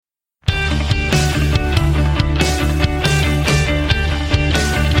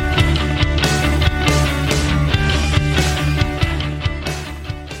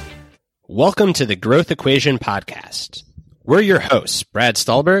Welcome to the Growth Equation Podcast. We're your hosts, Brad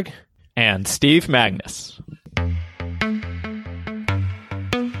Stallberg and Steve Magnus.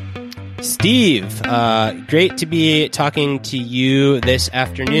 Steve, great to be talking to you this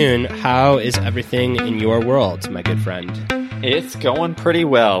afternoon. How is everything in your world, my good friend? It's going pretty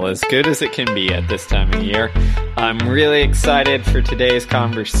well, as good as it can be at this time of year. I'm really excited for today's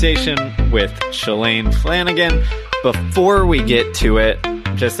conversation with Shalane Flanagan. Before we get to it,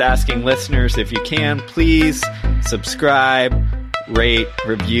 just asking listeners, if you can, please subscribe, rate,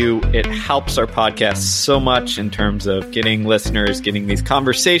 review. It helps our podcast so much in terms of getting listeners, getting these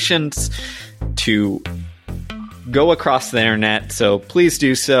conversations to go across the internet. So please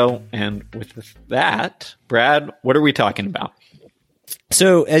do so. And with that, Brad, what are we talking about?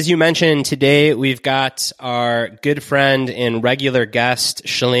 So as you mentioned, today we've got our good friend and regular guest,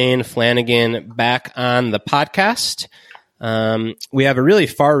 Shalane Flanagan, back on the podcast. We have a really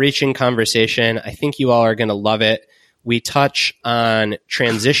far-reaching conversation. I think you all are going to love it. We touch on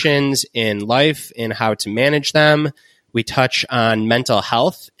transitions in life and how to manage them. We touch on mental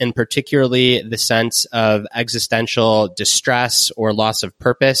health, and particularly the sense of existential distress or loss of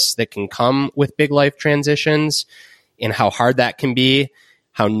purpose that can come with big life transitions, and how hard that can be,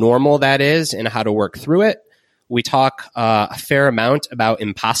 how normal that is, and how to work through it. We talk a fair amount about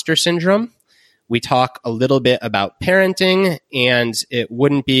imposter syndrome. We talk a little bit about parenting, and it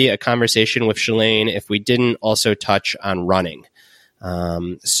wouldn't be a conversation with Shalane if we didn't also touch on running.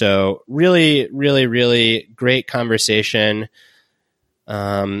 So really, really, really great conversation.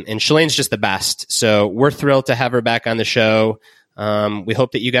 And Shalane's just the best. So we're thrilled to have her back on the show. We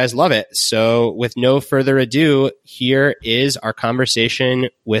hope that you guys love it. So with no further ado, here is our conversation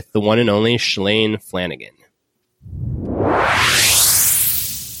with the one and only Shalane Flanagan.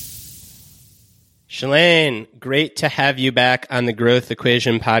 Shalane, great to have you back on the Growth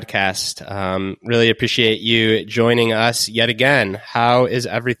Equation Podcast. Really appreciate you joining us yet again. How is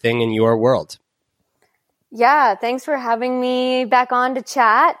everything in your world? Yeah, thanks for having me back on to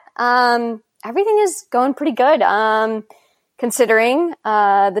chat. Everything is going pretty good. Considering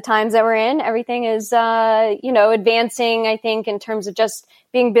the times that we're in, everything is, advancing, I think, in terms of just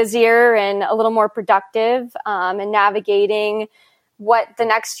being busier and a little more productive, and navigating what the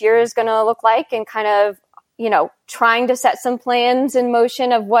next year is going to look like, and kind of, trying to set some plans in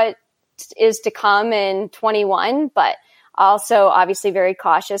motion of what is to come in 21, but also obviously very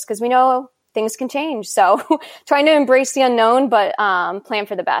cautious because we know things can change. So trying to embrace the unknown, but plan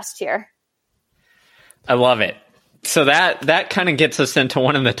for the best here. I love it. So that kind of gets us into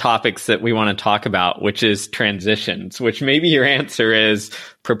one of the topics that we want to talk about, which is transitions, which maybe your answer is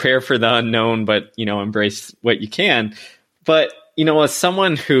prepare for the unknown, but, embrace what you can. But as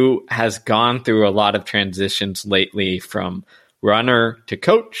someone who has gone through a lot of transitions lately, from runner to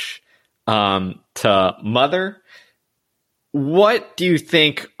coach, to mother, what do you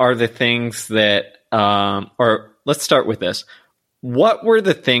think are the things that, or let's start with this. What were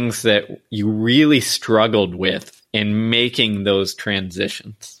the things that you really struggled with in making those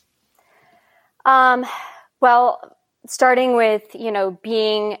transitions? Well, starting with,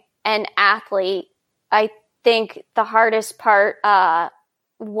 being an athlete, I think the hardest part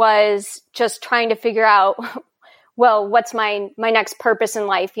was just trying to figure out, well, what's my next purpose in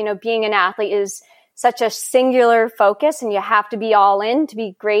life? Being an athlete is such a singular focus, and you have to be all in to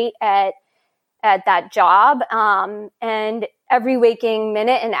be great at that job. And every waking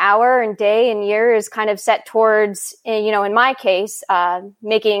minute and hour and day and year is kind of set towards, in my case,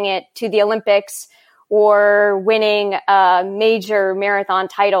 making it to the Olympics or winning a major marathon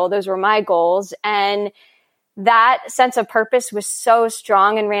title. Those were my goals. And that sense of purpose was so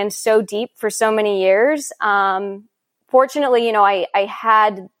strong and ran so deep for so many years. Fortunately, I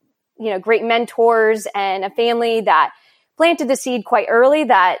had, great mentors and a family that planted the seed quite early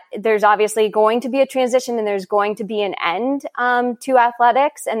that there's obviously going to be a transition and there's going to be an end to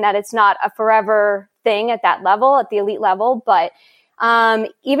athletics, and that it's not a forever thing at that level, at the elite level. But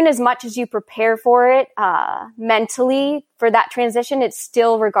even as much as you prepare for it mentally for that transition, it's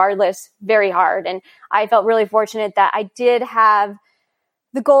still regardless very hard. And I felt really fortunate that I did have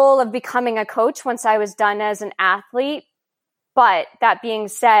the goal of becoming a coach once I was done as an athlete. But that being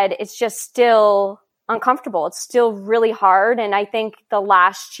said, it's just still uncomfortable. It's still really hard. And I think the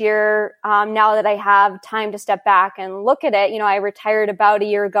last year, now that I have time to step back and look at it, I retired about a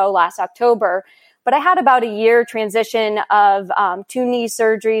year ago last October, but I had about a year transition of 2 knee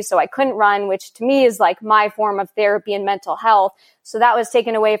surgeries. So I couldn't run, which to me is like my form of therapy and mental health. So that was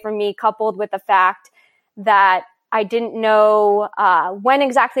taken away from me, coupled with the fact that I didn't know when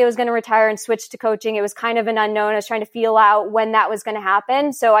exactly I was going to retire and switch to coaching. It was kind of an unknown. I was trying to feel out when that was going to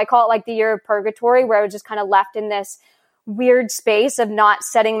happen. So I call it like the year of purgatory, where I was just kind of left in this weird space of not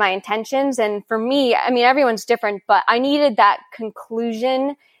setting my intentions. And for me, I mean, everyone's different, but I needed that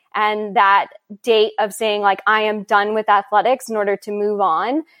conclusion and that date of saying like, I am done with athletics in order to move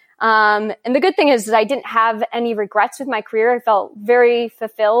on. And the good thing is that I didn't have any regrets with my career. I felt very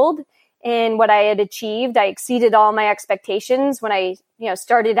fulfilled in what I had achieved. I exceeded all my expectations when I,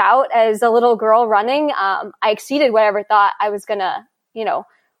 started out as a little girl running. I exceeded what I ever thought I was going to,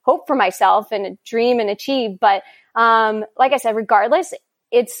 hope for myself and dream and achieve. But, like I said, regardless,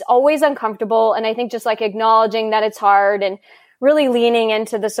 it's always uncomfortable. And I think just like acknowledging that it's hard and really leaning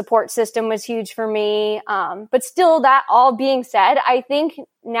into the support system was huge for me. But still, that all being said, I think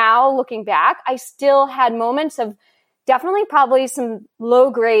now looking back, I still had moments of definitely probably some low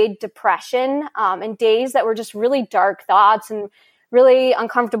grade depression, and days that were just really dark thoughts and really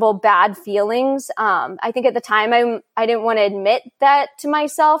uncomfortable, bad feelings. I think at the time I didn't want to admit that to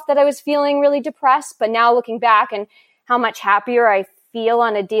myself that I was feeling really depressed, but now looking back and how much happier I feel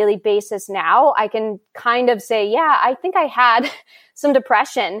on a daily basis now, I can kind of say, yeah, I think I had some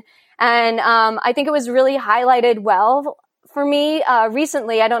depression. And I think it was really highlighted well for me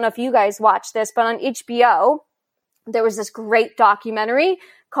recently. I don't know if you guys watched this, but on HBO, there was this great documentary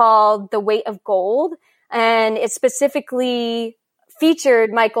called The Weight of Gold. And it specifically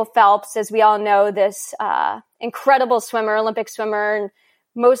featured Michael Phelps, as we all know, this incredible swimmer, Olympic swimmer, and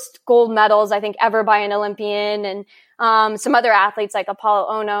most gold medals, I think, ever by an Olympian, and some other athletes like Apollo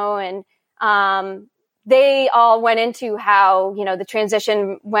Ono. And they all went into how, the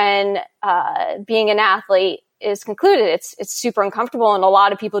transition when being an athlete is concluded. It's super uncomfortable. And a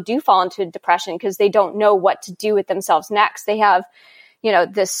lot of people do fall into depression because they don't know what to do with themselves next. They have,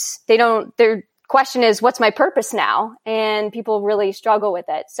 their question is, what's my purpose now? And people really struggle with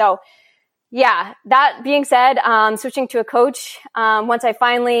it. So yeah, that being said, switching to a coach, once I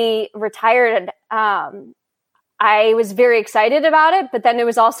finally retired, I was very excited about it. But then it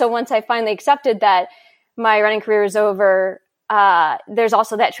was also once I finally accepted that my running career is over, there's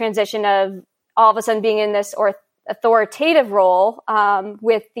also that transition of all of a sudden being in this authoritative role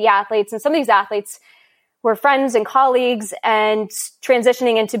with the athletes. And some of these athletes were friends and colleagues, and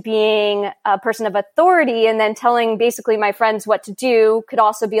transitioning into being a person of authority and then telling basically my friends what to do could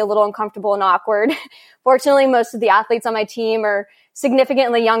also be a little uncomfortable and awkward. Fortunately, most of the athletes on my team are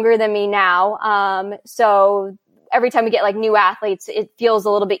significantly younger than me now. So every time we get like new athletes, it feels a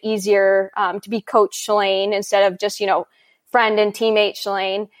little bit easier to be Coach Shalane instead of just, friend and teammate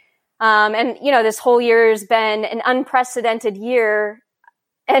Shalane. And this whole year has been an unprecedented year.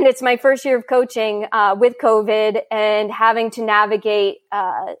 And it's my first year of coaching with COVID and having to navigate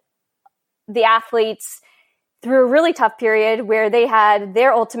the athletes through a really tough period where they had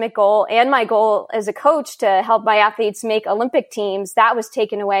their ultimate goal and my goal as a coach to help my athletes make Olympic teams. That was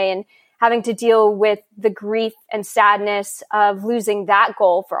taken away, and having to deal with the grief and sadness of losing that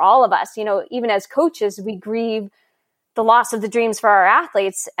goal for all of us. Even as coaches, we grieve the loss of the dreams for our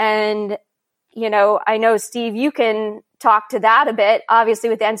athletes. And, I know, Steve, you can talk to that a bit. Obviously,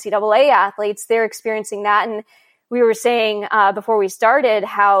 with the NCAA athletes, they're experiencing that. And we were saying before we started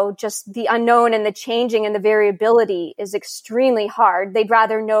how just the unknown and the changing and the variability is extremely hard. They'd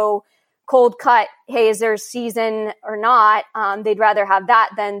rather know cold cut, hey, is there a season or not? They'd rather have that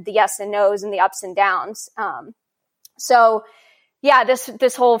than the yes and no's and the ups and downs. So yeah,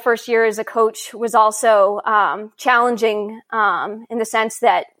 this whole first year as a coach was also challenging in the sense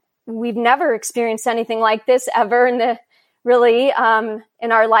that we've never experienced anything like this ever in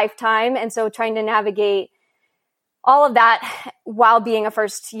our lifetime. And so trying to navigate all of that while being a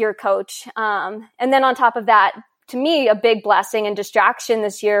first year coach. And then on top of that, to me, a big blessing and distraction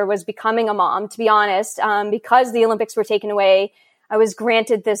this year was becoming a mom, to be honest. Because the Olympics were taken away, I was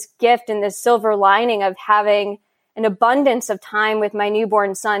granted this gift and this silver lining of having an abundance of time with my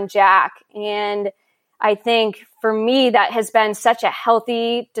newborn son, Jack. And I think for me, that has been such a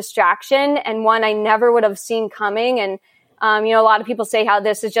healthy distraction and one I never would have seen coming. And, a lot of people say how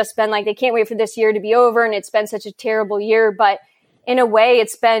this has just been like, they can't wait for this year to be over. And it's been such a terrible year. But in a way,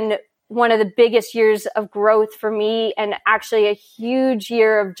 it's been one of the biggest years of growth for me, and actually a huge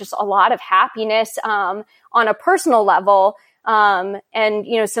year of just a lot of happiness on a personal level. And,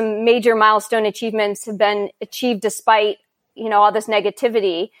 some major milestone achievements have been achieved despite, all this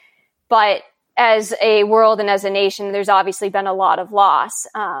negativity. But as a world and as a nation, there's obviously been a lot of loss.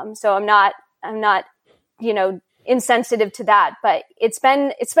 So I'm not, insensitive to that, but it's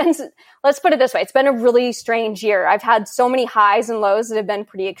been, let's put it this way. It's been a really strange year. I've had so many highs and lows that have been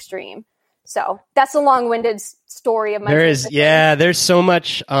pretty extreme. So that's a long-winded story of my. There's so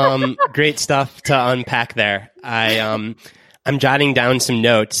much great stuff to unpack there. I'm jotting down some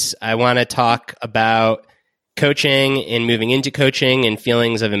notes. I want to talk about coaching and moving into coaching and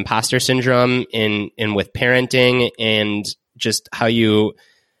feelings of imposter syndrome in with parenting, and just how you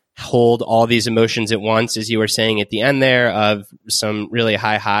hold all these emotions at once, as you were saying at the end there, of some really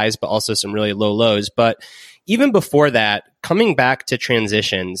high highs, but also some really low lows. But even before that, coming back to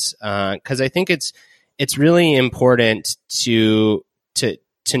transitions, because I think it's really important to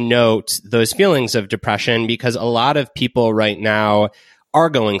note those feelings of depression, because a lot of people right now are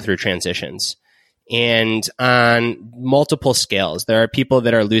going through transitions, and on multiple scales. There are people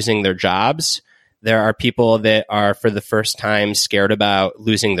that are losing their jobs. There are people that are, for the first time, scared about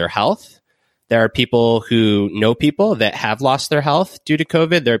losing their health. There are people who know people that have lost their health due to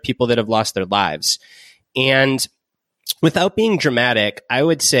COVID. There are people that have lost their lives. And without being dramatic, I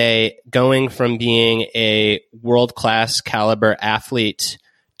would say going from being a world-class caliber athlete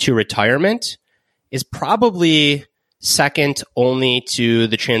to retirement is probably second only to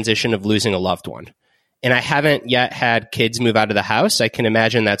the transition of losing a loved one. And I haven't yet had kids move out of the house. I can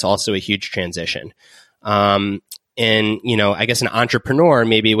imagine that's also a huge transition. And, I guess an entrepreneur,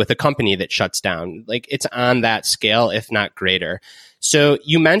 maybe with a company that shuts down, like it's on that scale, if not greater. So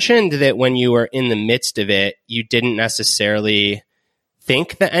you mentioned that when you were in the midst of it, you didn't necessarily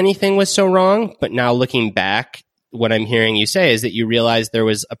think that anything was so wrong. But now looking back, what I'm hearing you say is that you realized there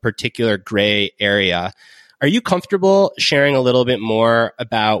was a particular gray area. Are you comfortable sharing a little bit more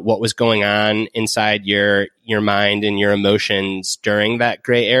about what was going on inside your mind and your emotions during that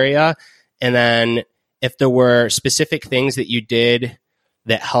gray area? And then if there were specific things that you did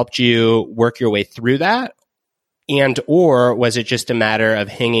that helped you work your way through that, and or was it just a matter of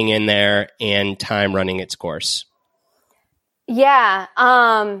hanging in there and time running its course? Yeah.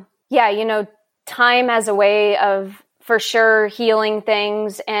 Time as a way of, for sure, healing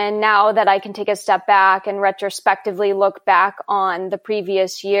things. And now that I can take a step back and retrospectively look back on the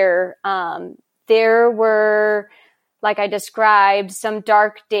previous year, there were, like I described, some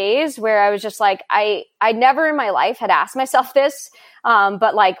dark days where I was just like, I never in my life had asked myself this,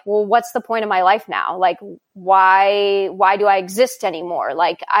 but like, well, what's the point of my life now? Like, why do I exist anymore?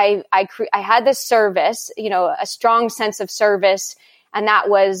 Like I had this service, a strong sense of service, and that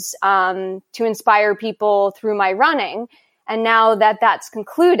was to inspire people through my running. And now that that's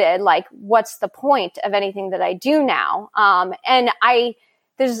concluded, like, what's the point of anything that I do now?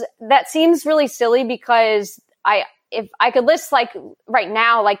 That seems really silly, because if I could list, like, right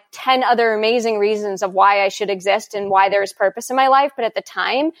now, like 10 other amazing reasons of why I should exist and why there's purpose in my life. But at the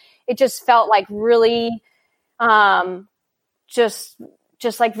time, it just felt like really, just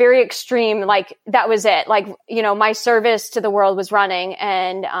like very extreme. Like that was it. Like, my service to the world was running,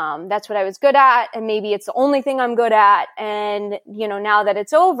 and that's what I was good at. And maybe it's the only thing I'm good at. And, now that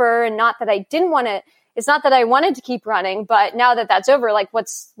it's over, and not that I didn't want to, it's not that I wanted to keep running, but now that that's over, like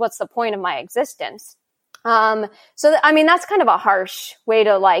what's the point of my existence? That's kind of a harsh way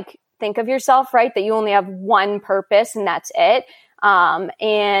to like think of yourself, right? That you only have one purpose and that's it.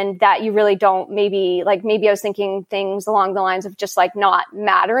 And that you really don't, maybe I was thinking things along the lines of just like not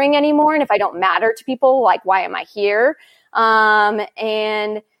mattering anymore. And if I don't matter to people, like, why am I here?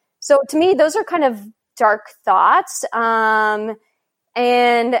 And so to me, those are kind of dark thoughts. And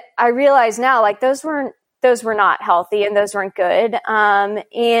I realize now, like, those were not healthy and those weren't good.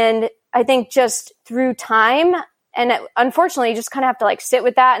 And I think just through time, and unfortunately, you just kind of have to like sit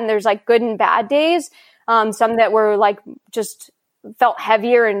with that. And there's like good and bad days. Some that were like just felt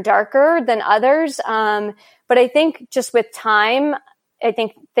heavier and darker than others. But I think just with time, I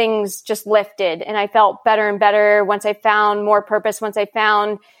think things just lifted, and I felt better and better once I found more purpose, once I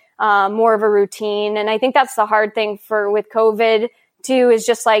found more of a routine. And I think that's the hard thing with COVID too, is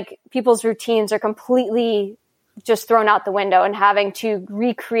just like people's routines are completely just thrown out the window, and having to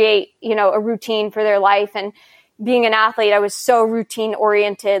recreate, a routine for their life. And being an athlete, I was so routine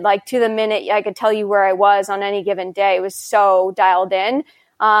oriented, like to the minute I could tell you where I was on any given day. It was so dialed in.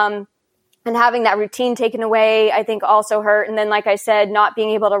 And having that routine taken away, I think also hurt. And then, like I said, not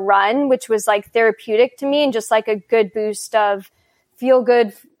being able to run, which was like therapeutic to me and just like a good boost of feel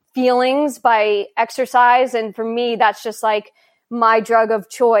good feelings by exercise. And for me, that's just like my drug of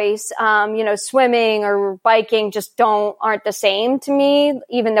choice. Swimming or biking just aren't the same to me,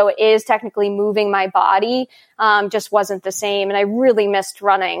 even though it is technically moving my body, just wasn't the same. And I really missed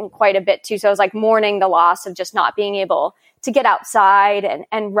running quite a bit too. So I was like mourning the loss of just not being able to get outside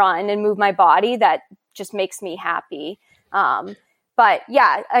and run and move my body. That just makes me happy. But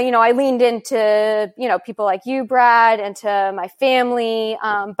yeah, I leaned into, people like you, Brad, and to my family.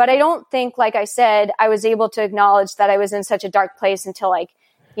 But I don't think, like I said, I was able to acknowledge that I was in such a dark place until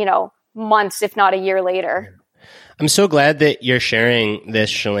months, if not a year later. I'm so glad that you're sharing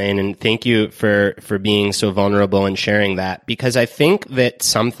this, Shalane, and thank you for being so vulnerable and sharing that, because I think that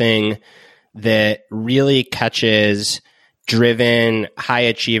something that really catches driven high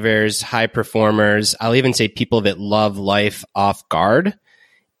achievers, high performers, I'll even say people that love life off guard,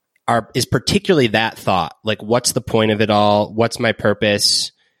 is particularly that thought. Like, what's the point of it all? What's my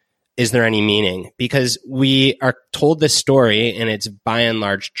purpose? Is there any meaning? Because we are told this story, and it's by and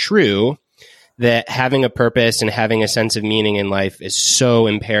large true, that having a purpose and having a sense of meaning in life is so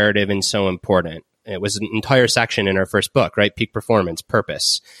imperative and so important. It was an entire section in our first book, right? Peak Performance,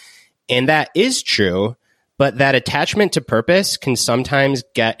 Purpose. And that is true, but that attachment to purpose can sometimes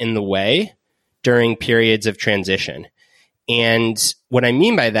get in the way during periods of transition. And what I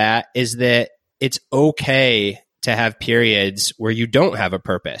mean by that is that it's okay to have periods where you don't have a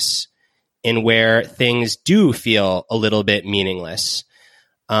purpose and where things do feel a little bit meaningless.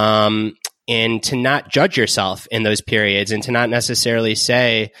 And to not judge yourself in those periods, and to not necessarily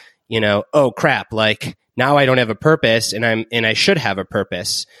say, oh crap, like now I don't have a purpose and I should have a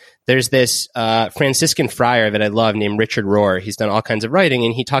purpose. There's this Franciscan friar that I love named Richard Rohr. He's done all kinds of writing,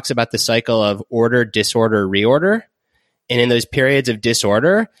 and he talks about the cycle of order, disorder, reorder. And in those periods of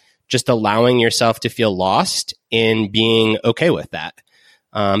disorder, just allowing yourself to feel lost and being okay with that.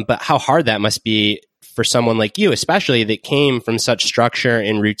 But how hard that must be for someone like you, especially that came from such structure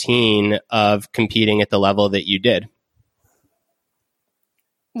and routine of competing at the level that you did.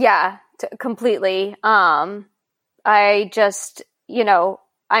 Yeah, completely. I just,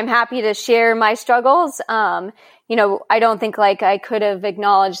 I'm happy to share my struggles. I don't think like I could have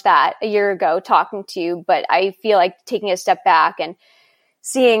acknowledged that a year ago talking to you, but I feel like taking a step back and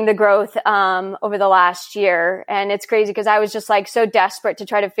seeing the growth over the last year. And it's crazy because I was just like so desperate to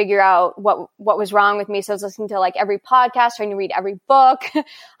try to figure out what was wrong with me. So I was listening to like every podcast, trying to read every book,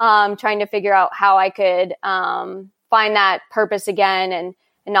 trying to figure out how I could find that purpose again and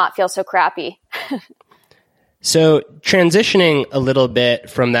not feel so crappy. So transitioning a little bit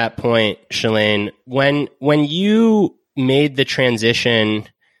from that point, Shalane, when you made the transition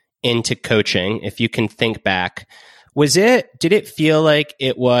into coaching, if you can think back, did it feel like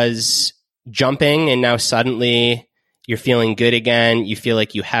it was jumping and now suddenly you're feeling good again? You feel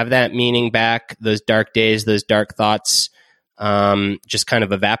like you have that meaning back, those dark days, those dark thoughts just kind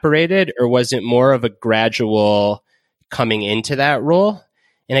of evaporated? Or was it more of a gradual coming into that role?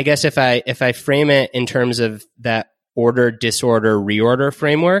 And I guess if I frame it in terms of that order, disorder, reorder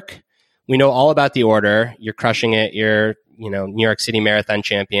framework, we know all about the order. You're crushing it. You're, New York City Marathon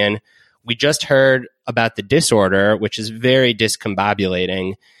champion. We just heard about the disorder, which is very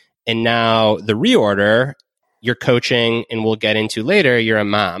discombobulating. And now the reorder, you're coaching, and we'll get into later, you're a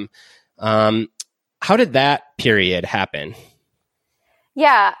mom. How did that period happen?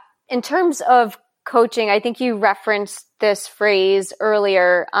 Yeah, in terms of coaching, I think you referenced this phrase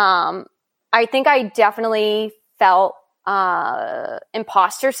earlier. I think I definitely felt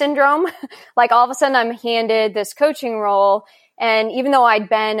imposter syndrome. Like all of a sudden I'm handed this coaching role. And even though I'd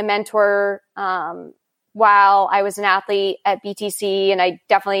been a mentor while I was an athlete at BTC, and I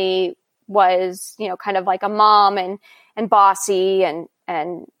definitely was, kind of like a mom and bossy and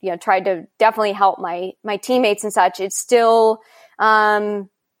tried to definitely help my teammates and such, it still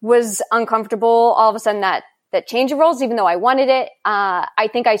was uncomfortable all of a sudden that change of roles, even though I wanted it. I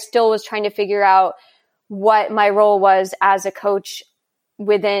think I still was trying to figure out what my role was as a coach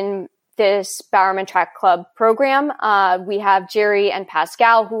within this Bowerman Track Club program. We have Jerry and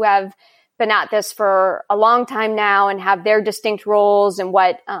Pascal who have been at this for a long time now and have their distinct roles and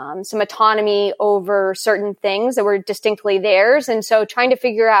some autonomy over certain things that were distinctly theirs. And so trying to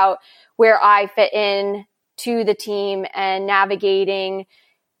figure out where I fit in to the team and navigating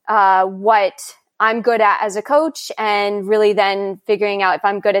what I'm good at as a coach, and really then figuring out if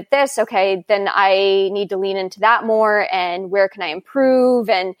I'm good at this, okay, then I need to lean into that more, and where can I improve?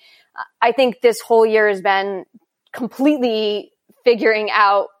 And I think this whole year has been completely figuring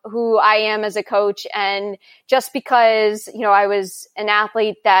out who I am as a coach. And just because, I was an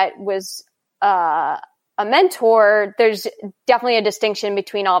athlete that was a mentor, there's definitely a distinction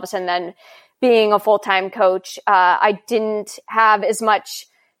between all of a sudden then being a full-time coach. I didn't have as much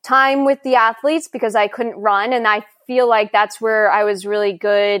time with the athletes because I couldn't run. And I feel like that's where I was really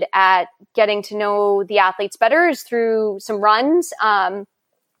good at getting to know the athletes better, is through some runs.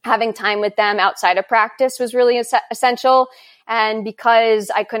 Having time with them outside of practice was really essential. And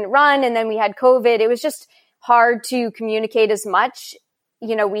because I couldn't run and then we had COVID, it was just hard to communicate as much.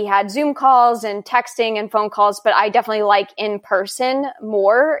 You know, we had Zoom calls and texting and phone calls, but I definitely like in person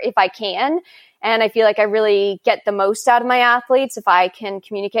more if I can. And I feel like I really get the most out of my athletes if I can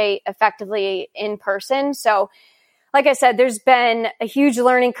communicate effectively in person. So like I said, there's been a huge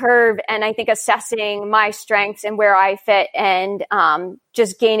learning curve, and I think assessing my strengths and where I fit, and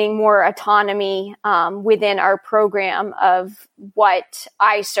just gaining more autonomy within our program of what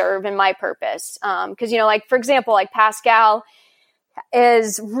I serve and my purpose. Because, you know, like, for example, like Pascal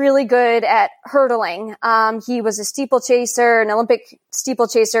is really good at hurdling. He was a steeplechaser, an Olympic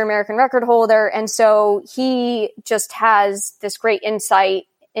steeplechaser, American record holder. And so he just has this great insight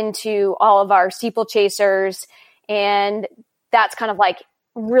into all of our steeplechasers. And that's kind of like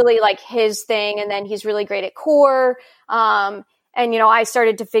really like his thing. And then he's really great at core. And, you know, I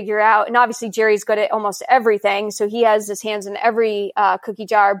started to figure out, and obviously Jerry's good at almost everything. So he has his hands in every cookie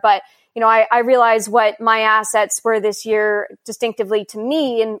jar. But, you know, I realized what my assets were this year distinctively to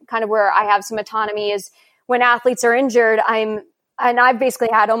me, and kind of where I have some autonomy is when athletes are injured, I've basically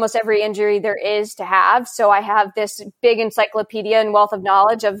had almost every injury there is to have. So I have this big encyclopedia and wealth of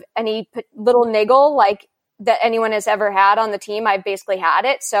knowledge of any little niggle, like, that anyone has ever had on the team. I've basically had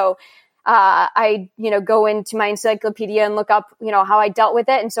it. So I, you know, go into my encyclopedia and look up, you know, how I dealt with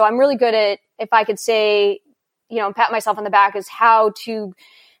it. And so I'm really good at, if I could say, you know, pat myself on the back, is how to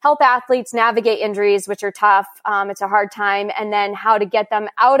help athletes navigate injuries, which are tough. It's a hard time. And then how to get them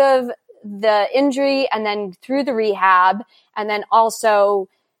out of the injury and then through the rehab, and then also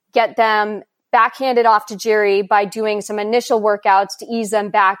get them backhanded off to Jerry by doing some initial workouts to ease them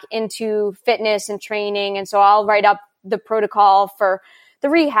back into fitness and training. And so I'll write up the protocol for the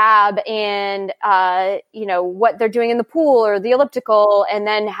rehab and, you know, what they're doing in the pool or the elliptical, and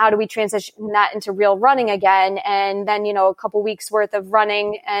then how do we transition that into real running again? And then, you know, a couple weeks worth of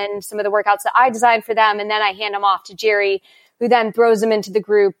running and some of the workouts that I designed for them. And then I hand them off to Jerry, who then throws them into the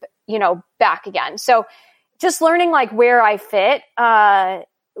group, you know, back again. So just learning like where I fit,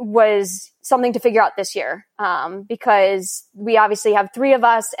 was something to figure out this year, because we obviously have three of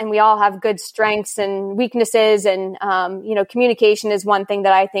us and we all have good strengths and weaknesses. And, you know, communication is one thing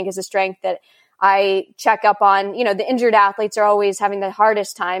that I think is a strength that I check up on. You know, the injured athletes are always having the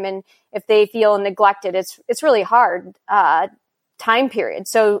hardest time. And if they feel neglected, it's really hard time period.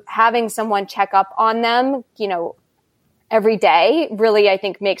 So having someone check up on them, you know, every day really, I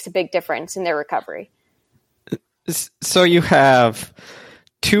think, makes a big difference in their recovery. So you have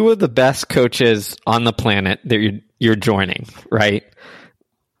two of the best coaches on the planet that you're joining, right?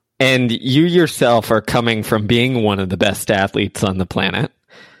 And you yourself are coming from being one of the best athletes on the planet.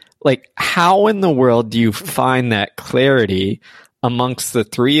 Like, how in the world do you find that clarity amongst the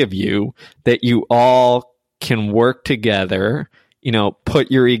three of you that you all can work together, you know,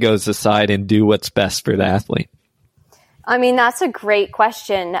 put your egos aside and do what's best for the athlete? I mean, that's a great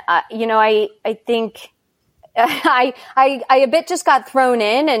question. You know, I think I a bit just got thrown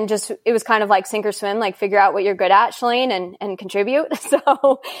in, and just, it was kind of like sink or swim, like figure out what you're good at, Shalane, and contribute.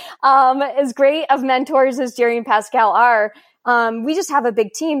 So, as great of mentors as Jerry and Pascal are, we just have a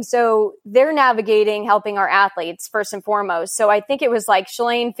big team. So they're navigating, helping our athletes first and foremost. So I think it was like,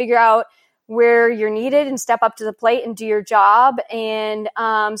 Shalane, figure out where you're needed and step up to the plate and do your job. And,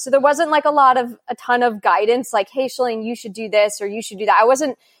 so there wasn't like a ton of guidance, like, hey, Shalane, you should do this or you should do that.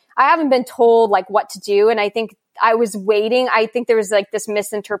 I haven't been told like what to do. And I think I was waiting. I think there was like this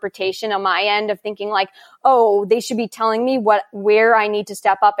misinterpretation on my end of thinking like, oh, they should be telling me where I need to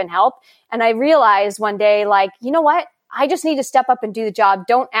step up and help. And I realized one day, like, you know what? I just need to step up and do the job.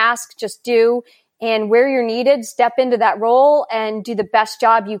 Don't ask, just do. And where you're needed, step into that role and do the best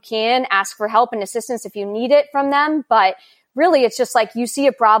job you can. Ask for help and assistance if you need it from them. But really, it's just like, you see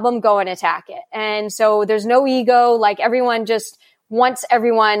a problem, go and attack it. And so there's no ego. Like, everyone just wants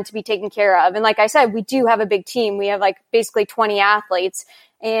everyone to be taken care of. And like I said, we do have a big team. We have like basically 20 athletes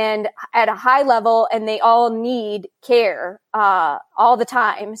and at a high level, and they all need care all the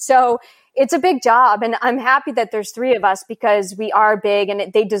time. So it's a big job. And I'm happy that there's three of us, because we are big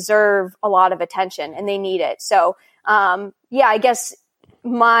and they deserve a lot of attention and they need it. So yeah, I guess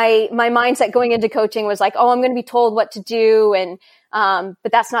my mindset going into coaching was like, oh, I'm going to be told what to do. And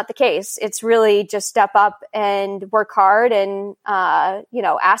but that's not the case. It's really just step up and work hard and,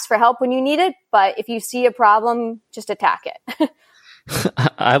 ask for help when you need it. But if you see a problem, just attack it.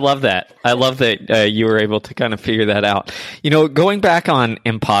 I love that. I love that you were able to kind of figure that out. Going back on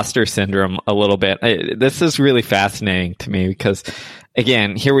imposter syndrome a little bit, this is really fascinating to me because,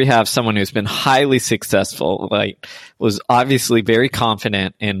 again, here we have someone who's been highly successful, like was obviously very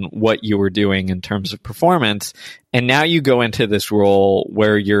confident in what you were doing in terms of performance. And now you go into this role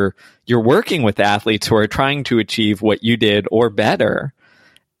where you're working with athletes who are trying to achieve what you did or better.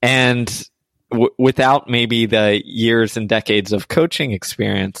 And without maybe the years and decades of coaching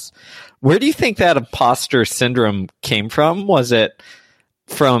experience, where do you think that imposter syndrome came from? Was it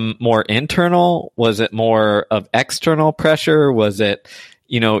from more internal? Was it more of external pressure? Was it,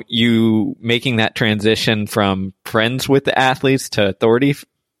 you making that transition from friends with the athletes to authority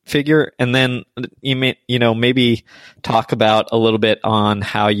figure? And then maybe talk about a little bit on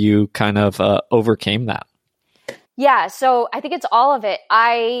how you kind of overcame that. Yeah, so I think it's all of it.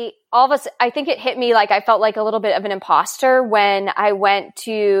 I think it hit me like I felt like a little bit of an imposter when I went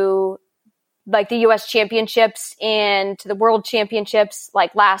to like the US championships and to the world championships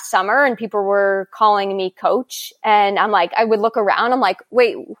like last summer, and people were calling me coach. And I'm like, I would look around, I'm like,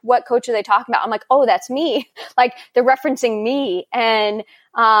 wait, what coach are they talking about? I'm like, oh, that's me. Like they're referencing me. And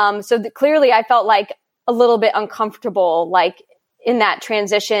clearly I felt like a little bit uncomfortable, like in that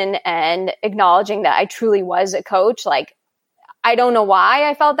transition and acknowledging that I truly was a coach. Like, I don't know why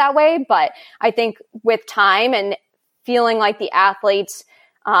I felt that way, but I think with time and feeling like the athletes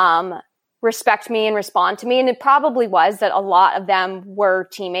respect me and respond to me, and it probably was that a lot of them were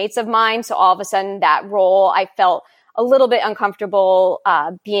teammates of mine. So all of a sudden that role, I felt a little bit uncomfortable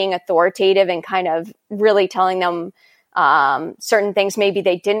being authoritative and kind of really telling them certain things maybe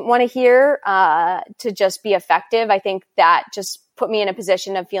they didn't want to hear to just be effective. I think that just put me in a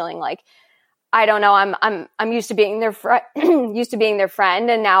position of feeling like, I don't know, I'm used to being their friend,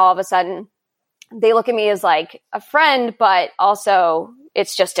 and now all of a sudden they look at me as like a friend, but also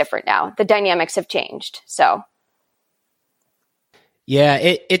it's just different now. The dynamics have changed. So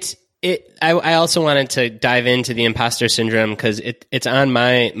yeah, I also wanted to dive into the imposter syndrome because it's on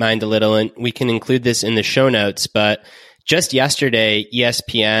my mind a little, and we can include this in the show notes. But just yesterday,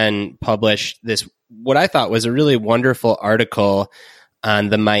 ESPN published this, what I thought was a really wonderful article on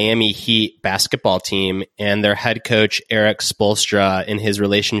the Miami Heat basketball team and their head coach, Eric Spoelstra, and his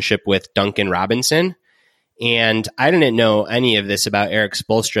relationship with Duncan Robinson. And I didn't know any of this about Eric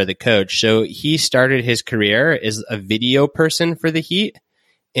Spoelstra, the coach. So he started his career as a video person for the Heat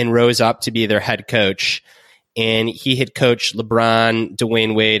and rose up to be their head coach. And he had coached LeBron,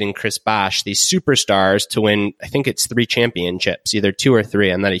 Dwayne Wade, and Chris Bosh, these superstars, to win, I think it's 3 championships, either 2 or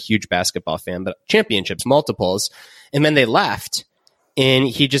 3. I'm not a huge basketball fan, but championships, multiples. And then they left. And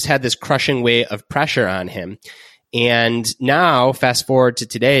he just had this crushing weight of pressure on him. And now, fast forward to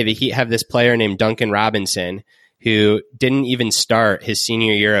today, the Heat have this player named Duncan Robinson who didn't even start his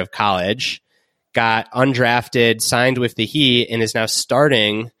senior year of college, got undrafted, signed with the Heat, and is now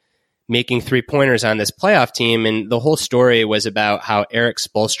starting making 3-pointers on this playoff team. And the whole story was about how Eric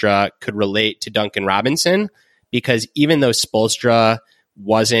Spoelstra could relate to Duncan Robinson, because even though Spoelstra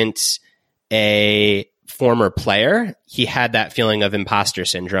wasn't a former player, he had that feeling of imposter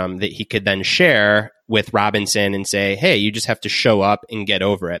syndrome that he could then share with Robinson and say, hey, you just have to show up and get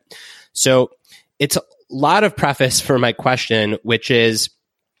over it. So it's a lot of preface for my question, which is,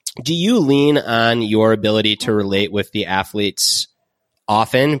 do you lean on your ability to relate with the athletes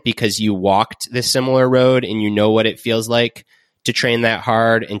often because you walked this similar road and you know what it feels like to train that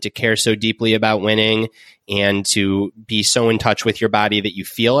hard and to care so deeply about winning and to be so in touch with your body that you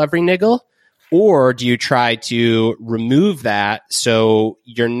feel every niggle? Or do you try to remove that so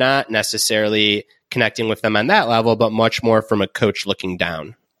you're not necessarily connecting with them on that level, but much more from a coach looking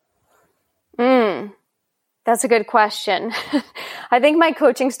down? That's a good question. I think my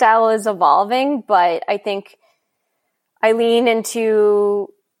coaching style is evolving, but I think I lean into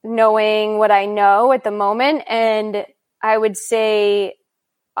knowing what I know at the moment. And I would say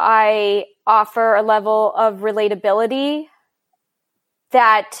I offer a level of relatability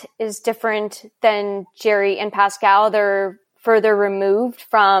that is different than Jerry and Pascal. They're further removed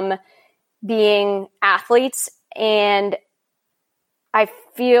from being athletes. And I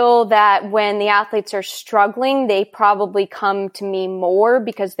feel that when the athletes are struggling, they probably come to me more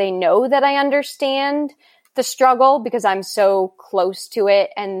because they know that I understand the struggle because I'm so close to it,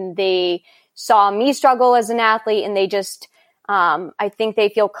 and they saw me struggle as an athlete, and they just, I think they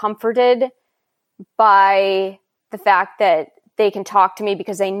feel comforted by the fact that they can talk to me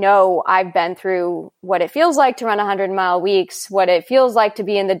because they know I've been through what it feels like to run 100-mile weeks, what it feels like to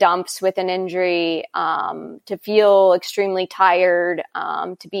be in the dumps with an injury, to feel extremely tired,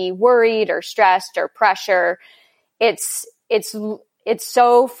 to be worried or stressed or pressure. It's it's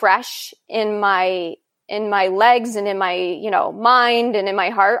so fresh in my legs and in my, mind and in my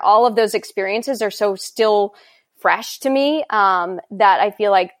heart. All of those experiences are so still fresh to me, that I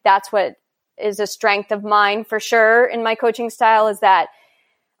feel like that's what is a strength of mine for sure in my coaching style, is that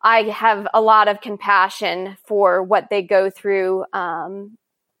I have a lot of compassion for what they go through.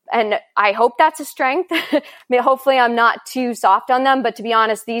 And I hope that's a strength. I mean, hopefully I'm not too soft on them, but to be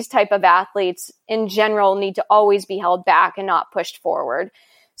honest, these type of athletes in general need to always be held back and not pushed forward.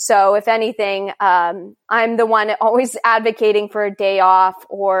 So if anything, I'm the one always advocating for a day off,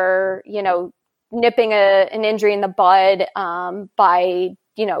 or, nipping an injury in the bud, by,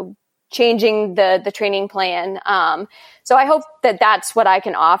 changing the training plan. So I hope that that's what I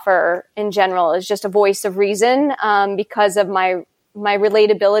can offer in general, is just a voice of reason, because of my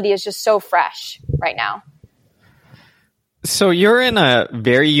relatability is just so fresh right now. So you're in a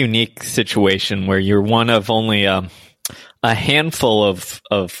very unique situation where you're one of only a handful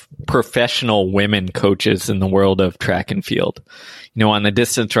of professional women coaches in the world of track and field. On the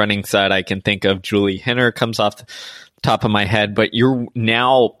distance running side, I can think of Julie Henner comes off the top of my head, but you're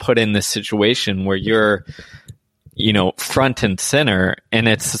now put in this situation where you're, front and center, and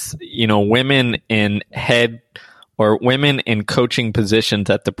it's, women in head or women in coaching positions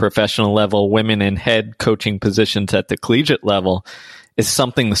at the professional level, women in head coaching positions at the collegiate level is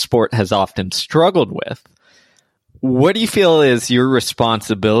something the sport has often struggled with. What do you feel is your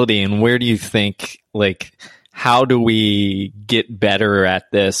responsibility, and where do you think, how do we get better at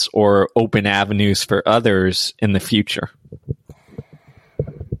this or open avenues for others in the future?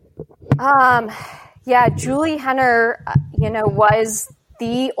 Yeah, Julie Henner, was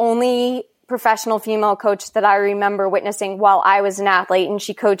the only professional female coach that I remember witnessing while I was an athlete. And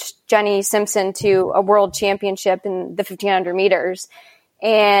she coached Jenny Simpson to a world championship in the 1500 meters.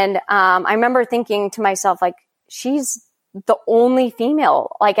 And I remember thinking to myself, she's the only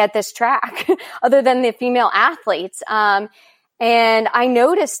female at this track other than the female athletes. And I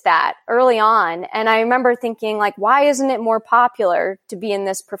noticed that early on. And I remember thinking why isn't it more popular to be in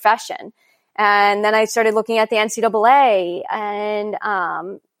this profession? And then I started looking at the NCAA and,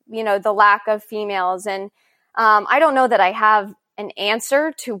 the lack of females. And I don't know that I have an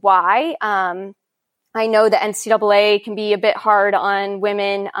answer to why. I know the NCAA can be a bit hard on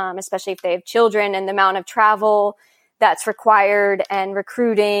women, especially if they have children, and the amount of travel that's required and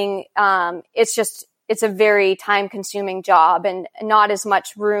recruiting. It's a very time consuming job, and not as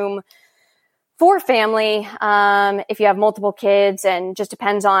much room for family if you have multiple kids, and just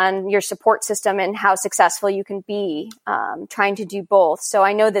depends on your support system and how successful you can be trying to do both. So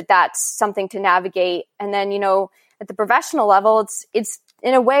I know that that's something to navigate. And then, at the professional level, it's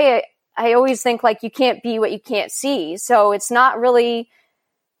in a way, I always think you can't be what you can't see. So it's not really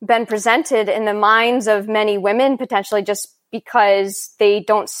been presented in the minds of many women, potentially just because they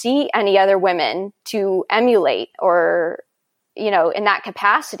don't see any other women to emulate or, in that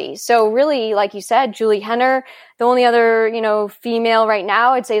capacity. So really, like you said, Julie Henner, the only other, female right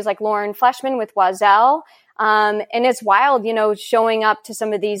now, I'd say is Lauren Fleshman with Oiselle. And it's wild, showing up to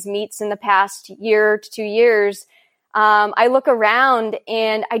some of these meets in the past year to 2 years. I look around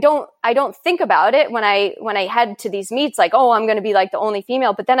and I don't think about it when I head to these meets, I'm going to be the only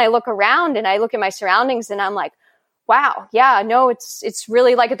female. But then I look around and I look at my surroundings and I'm like, wow, yeah, no, it's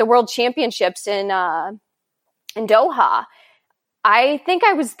really at the World Championships in Doha. I think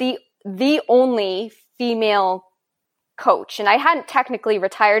I was the only female coach, and I hadn't technically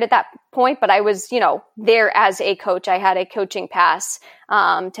retired at that point, but I was, there as a coach. I had a coaching pass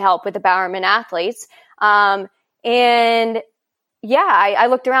to help with the Bowerman athletes. And yeah, I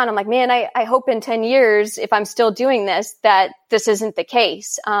looked around. I'm like, man, I hope in 10 years, if I'm still doing this, that this isn't the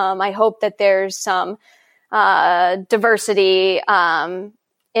case. I hope that there's some diversity in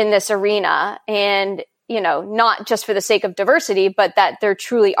this arena, and, not just for the sake of diversity, but that there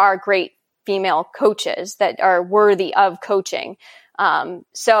truly are great female coaches that are worthy of coaching.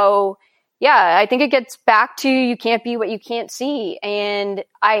 So yeah, I think it gets back to you can't be what you can't see. And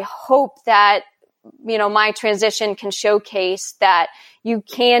I hope that, my transition can showcase that you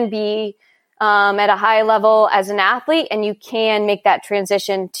can be at a high level as an athlete, and you can make that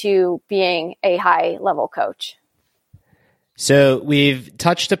transition to being a high level coach. So we've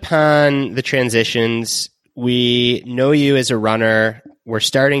touched upon the transitions. We know you as a runner. We're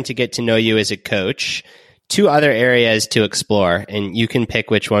starting to get to know you as a coach. Two other areas to explore, and you can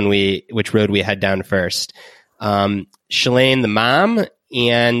pick which road we head down first. Shalane the mom,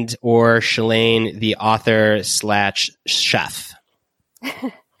 or Shalane the author / chef.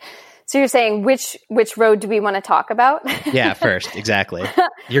 So you're saying which road do we want to talk about? Yeah, first, exactly.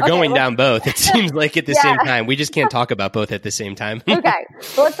 You're going down both. It seems like at the same time. We just can't talk about both at the same time. Okay,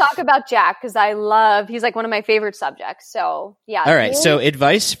 well, let's talk about Jack because he's like one of my favorite subjects. So yeah. All right. So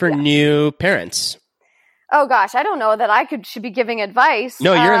advice for new parents. Oh gosh, I don't know that should be giving advice.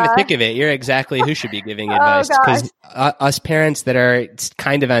 No, you're in the thick of it. You're exactly who should be giving advice because us parents that are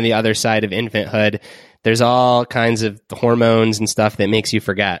kind of on the other side of infanthood, there's all kinds of hormones and stuff that makes you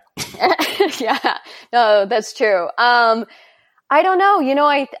forget. Yeah, no, that's true. I don't know.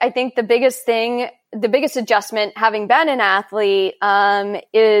 I think the biggest adjustment having been an athlete,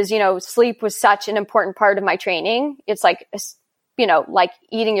 is, sleep was such an important part of my training. It's like, like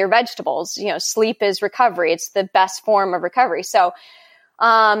eating your vegetables, sleep is recovery. It's the best form of recovery. So,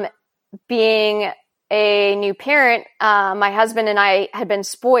 being a new parent, my husband and I had been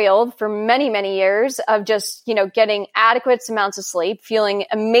spoiled for many, many years of just, getting adequate amounts of sleep, feeling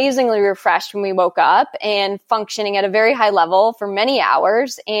amazingly refreshed when we woke up and functioning at a very high level for many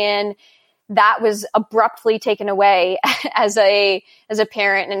hours. And that was abruptly taken away as a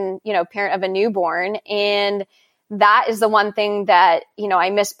parent and, parent of a newborn. And that is the one thing that, I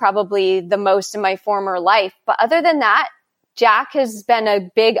miss probably the most in my former life. But other than that, Jack has been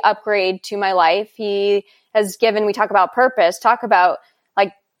a big upgrade to my life. He has we talk about purpose,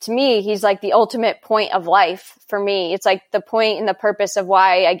 to me, he's like the ultimate point of life for me. It's like the point and the purpose of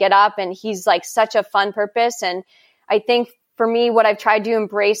why I get up, and he's like such a fun purpose. And I think for me, what I've tried to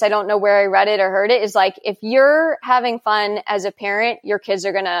embrace, I don't know where I read it or heard it, is like, if you're having fun as a parent, your kids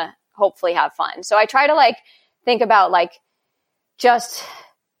are going to hopefully have fun. So I try to think about just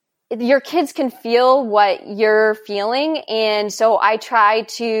your kids can feel what you're feeling. And so I try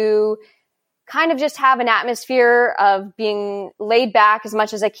to kind of just have an atmosphere of being laid back as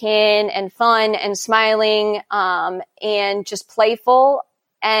much as I can and fun and smiling, and just playful.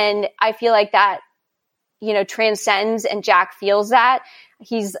 And I feel like that, transcends, and Jack feels that.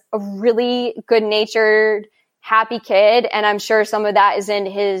 He's a really good natured, happy kid. And I'm sure some of that is in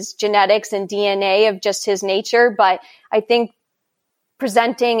his genetics and DNA of just his nature. But I think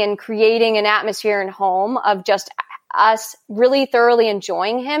presenting and creating an atmosphere in home of just us really thoroughly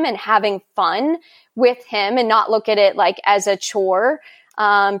enjoying him and having fun with him, and not look at it as a chore,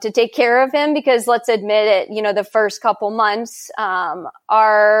 to take care of him, because let's admit it, the first couple months,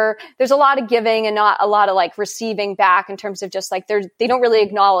 there's a lot of giving and not a lot of receiving back, in terms of just they don't really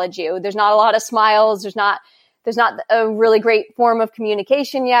acknowledge you. There's not a lot of smiles. There's not a really great form of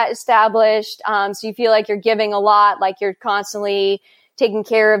communication yet established. So you feel like you're giving a lot, you're constantly taking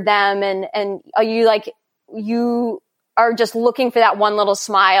care of them. And you are just looking for that one little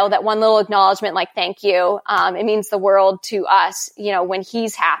smile, that one little acknowledgement, thank you. It means the world to us. When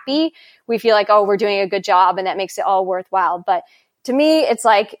he's happy, we feel like, oh, we're doing a good job, and that makes it all worthwhile. But to me, it's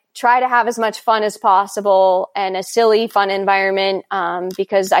try to have as much fun as possible, and a silly, fun environment,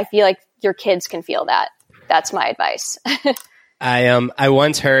 because I feel like your kids can feel that. That's my advice. I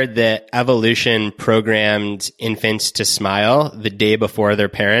once heard that evolution programmed infants to smile the day before their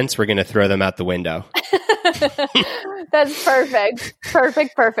parents were going to throw them out the window. That's perfect.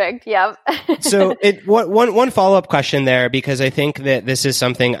 Perfect. Yep. So one follow-up question there, because I think that this is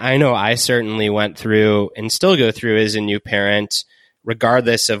something I know I certainly went through and still go through as a new parent,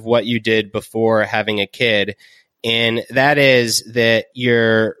 regardless of what you did before having a kid. And that is that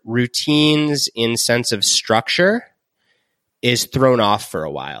your routines in sense of structure is thrown off for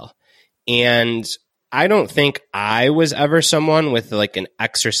a while. And I don't think I was ever someone with an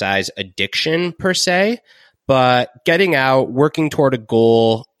exercise addiction per se, but getting out, working toward a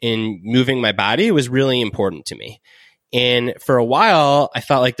goal, and moving my body was really important to me. And for a while, I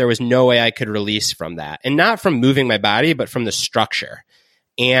felt like there was no way I could release from that. And not from moving my body, but from the structure.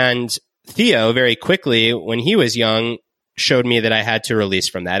 And Theo, very quickly, when he was young, showed me that I had to release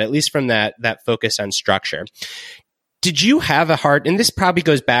from that, at least from that focus on structure. Did you have a hard, and this probably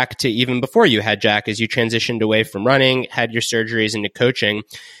goes back to even before you had Jack, as you transitioned away from running, had your surgeries into coaching,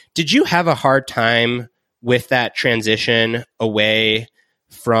 did you have a hard time with that transition away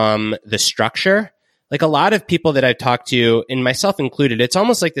from the structure? A lot of people that I've talked to, and myself included, it's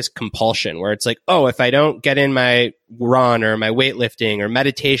almost like this compulsion where it's oh, if I don't get in my run or my weightlifting or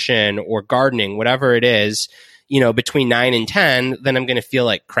meditation or gardening, whatever it is, between 9 and 10, then I'm going to feel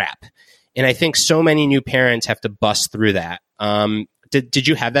like crap. And I think so many new parents have to bust through that. Did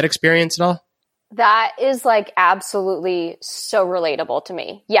you have that experience at all? That is absolutely so relatable to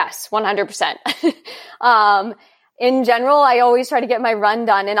me. Yes, 100%. in general, I always try to get my run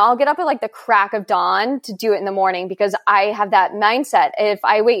done, and I'll get up at like the crack of dawn to do it in the morning because I have that mindset. If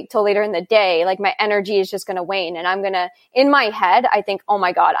I wait till later in the day, like my energy is just going to wane, and in my head, I think, oh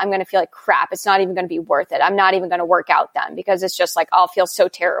my God, I'm going to feel like crap. It's not even going to be worth it. I'm not even going to work out then because it's just like, I'll feel so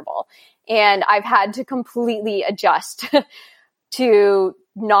terrible. And I've had to completely adjust to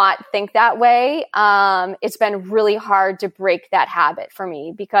not think that way. It's been really hard to break that habit for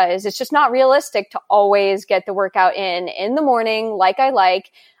me because it's just not realistic to always get the workout in the morning like I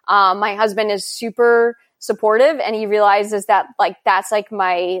like. My husband is super supportive, and he realizes that like that's like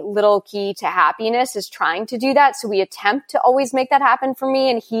my little key to happiness is trying to do that. So we attempt to always make that happen for me.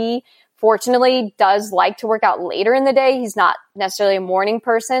 And he fortunately does like to work out later in the day. He's not necessarily a morning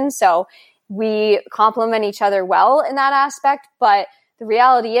person. So we complement each other well in that aspect. But the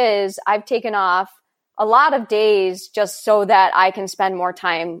reality is I've taken off a lot of days just so that I can spend more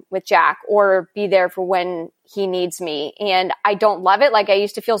time with Jack or be there for when he needs me. And I don't love it. Like I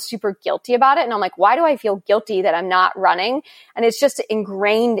used to feel super guilty about it. And I'm like, why do I feel guilty that I'm not running? And it's just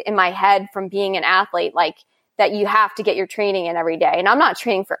ingrained in my head from being an athlete, like that you have to get your training in every day. And I'm not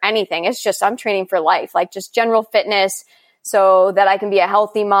training for anything. It's just, I'm training for life, like just general fitness so that I can be a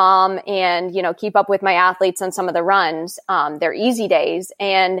healthy mom and, you know, keep up with my athletes on some of the runs. They're easy days.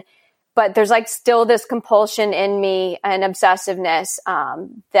 But there's like still this compulsion in me and obsessiveness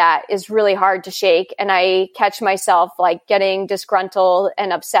that is really hard to shake. And I catch myself like getting disgruntled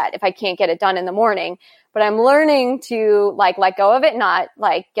and upset if I can't get it done in the morning. But I'm learning to like let go of it, not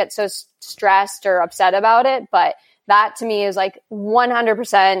like get so stressed or upset about it. But that to me is like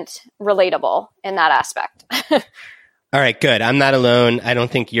 100% relatable in that aspect. All right, good. I'm not alone. I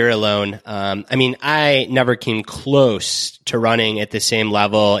don't think you're alone. I mean, I never came close to running at the same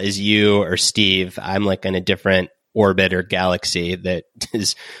level as you or Steve. I'm like in a different orbit or galaxy that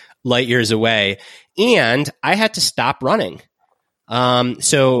is light years away. And I had to stop running.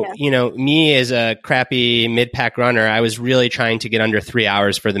 You know, me as a crappy mid-pack runner, I was really trying to get under 3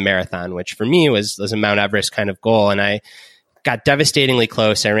 hours for the marathon, which for me was a Mount Everest kind of goal. And I got devastatingly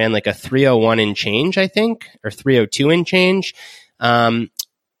close. I ran like a 3:01 and change, I think, or 3:02 and change.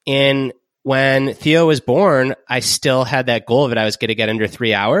 And when Theo was born, I still had that goal that I was going to get under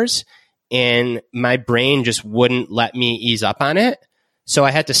 3 hours, and my brain just wouldn't let me ease up on it. So I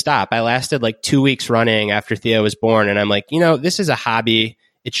had to stop. I lasted like 2 weeks running after Theo was born, and I'm like, you know, this is a hobby.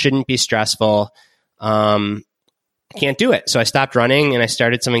 It shouldn't be stressful. I can't do it. So I stopped running and I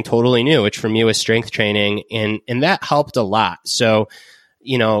started something totally new, which for me was strength training. And that helped a lot. So,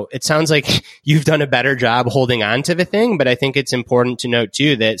 you know, it sounds like you've done a better job holding on to the thing, but I think it's important to note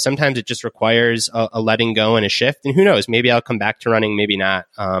too, that sometimes it just requires a letting go and a shift. And who knows, maybe I'll come back to running, maybe not.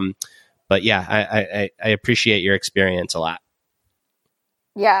 But yeah, I appreciate your experience a lot.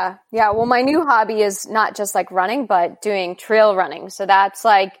 Yeah. Well, my new hobby is not just like running, but doing trail running. So that's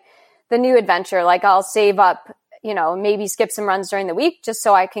like the new adventure. Like I'll save up, you know, maybe skip some runs during the week just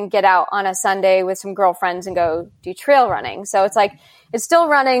so I can get out on a Sunday with some girlfriends and go do trail running. So it's like, it's still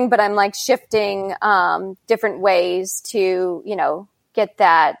running, but I'm like shifting different ways to, you know, get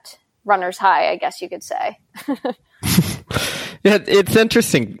that runner's high, I guess you could say. Yeah, it's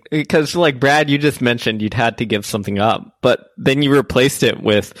interesting because like Brad, you just mentioned you'd had to give something up, but then you replaced it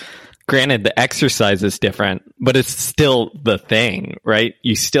with, granted, the exercise is different, but it's still the thing, right?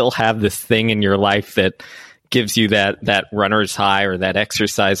 You still have this thing in your life that gives you that runner's high or that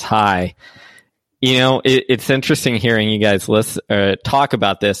exercise high. You know, it's interesting hearing you guys talk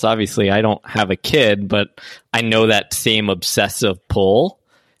about this. Obviously, I don't have a kid, but I know that same obsessive pull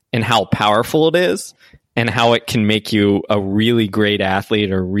and how powerful it is and how it can make you a really great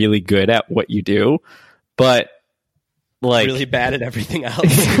athlete or really good at what you do. But like really bad at everything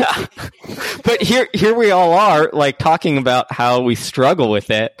else. Yeah. But here we all are like talking about how we struggle with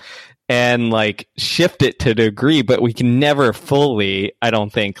it and like shift it to a degree, but we can never fully, I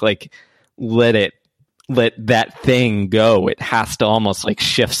don't think, like let that thing go. It has to almost like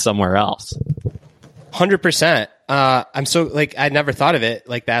shift somewhere else. 100%. I'm so like, I never thought of it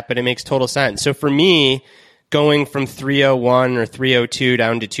like that, but it makes total sense. So for me, going from 3:01 or 3:02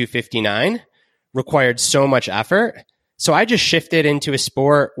 down to 2:59 required so much effort. So I just shifted into a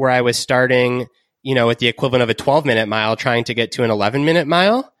sport where I was starting, you know, at the equivalent of a 12-minute mile, trying to get to an 11-minute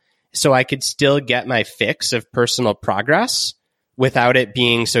mile. So I could still get my fix of personal progress without it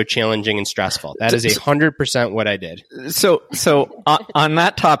being so challenging and stressful. That is 100% what I did. So on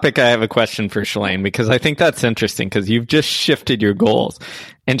that topic, I have a question for Shalane, because I think that's interesting because you've just shifted your goals.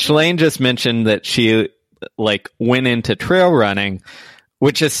 And Shalane just mentioned that she like went into trail running,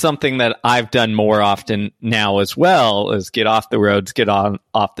 which is something that I've done more often now as well, is get off the roads, get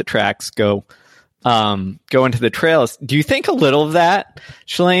off the tracks, go going to the trails. Do you think a little of that,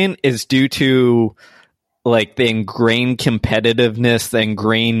 Shalane, is due to like the ingrained competitiveness, the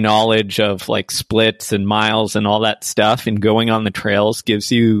ingrained knowledge of like splits and miles and all that stuff, and going on the trails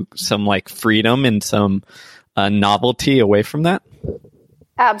gives you some like freedom and some novelty away from that?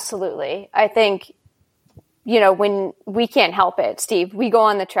 Absolutely. I think, when we can't help it, Steve, we go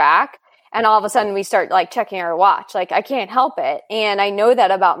on the track and all of a sudden we start like checking our watch. Like I can't help it. And I know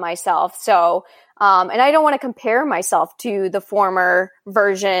that about myself. So, and I don't want to compare myself to the former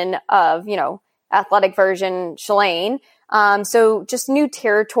version of, athletic version Shalane. So just new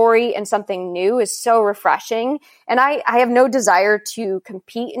territory and something new is so refreshing. And I have no desire to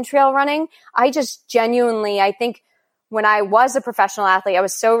compete in trail running. I just genuinely, I think when I was a professional athlete, I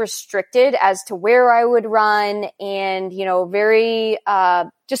was so restricted as to where I would run and, very,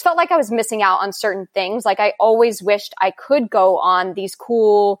 just felt like I was missing out on certain things. Like I always wished I could go on these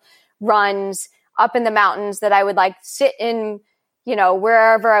cool runs up in the mountains that I would like sit in,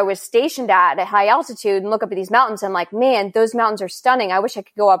 wherever I was stationed at high altitude and look up at these mountains. And like, man, those mountains are stunning. I wish I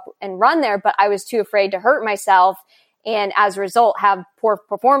could go up and run there, but I was too afraid to hurt myself. And as a result, have poor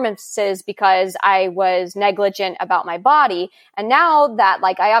performances because I was negligent about my body. And now that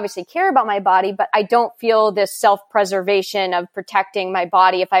like, I obviously care about my body, but I don't feel this self-preservation of protecting my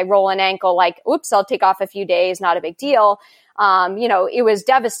body. If I roll an ankle, like, oops, I'll take off a few days, not a big deal. It was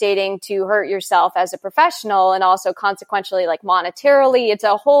devastating to hurt yourself as a professional and also consequentially like monetarily. It's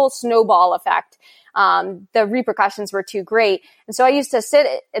a whole snowball effect. The repercussions were too great. And so I used to sit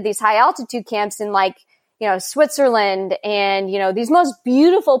at these high altitude camps in like, Switzerland and, these most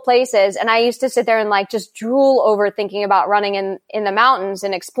beautiful places. And I used to sit there and like just drool over thinking about running in the mountains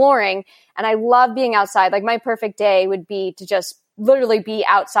and exploring. And I love being outside. Like my perfect day would be to just literally be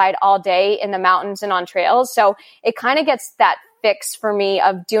outside all day in the mountains and on trails. So it kind of gets that fix for me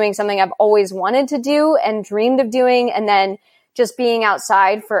of doing something I've always wanted to do and dreamed of doing. And then just being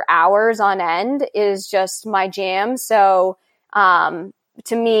outside for hours on end is just my jam. So,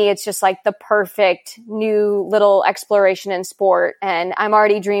 to me, it's just like the perfect new little exploration in sport. And I'm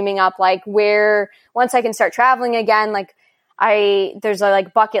already dreaming up like where, once I can start traveling again, like there's a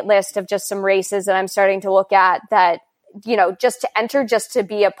like bucket list of just some races that I'm starting to look at that, just to enter, just to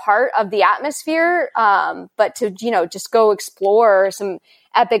be a part of the atmosphere. But to, just go explore some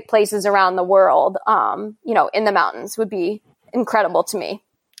epic places around the world, in the mountains would be incredible to me.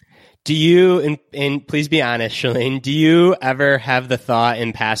 Do you, and please be honest, Shalane, do you ever have the thought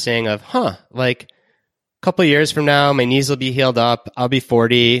in passing of, like a couple of years from now, my knees will be healed up, I'll be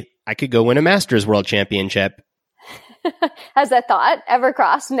 40, I could go win a Masters World Championship? Has that thought ever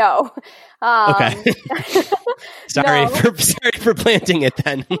crossed? No. Okay. Sorry for planting it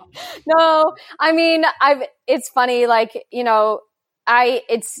then. No, I mean, it's funny, like,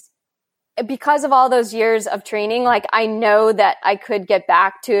 it's because of all those years of training, like I know that I could get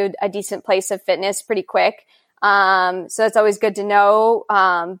back to a decent place of fitness pretty quick. So it's always good to know.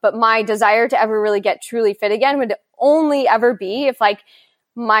 But my desire to ever really get truly fit again would only ever be if like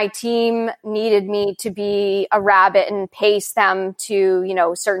my team needed me to be a rabbit and pace them to,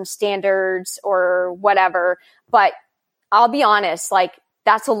 certain standards or whatever. But I'll be honest, like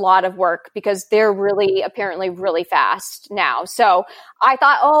that's a lot of work because they're really apparently really fast now. So I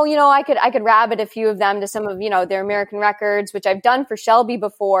thought, I could rabbit a few of them to some of, their American records, which I've done for Shelby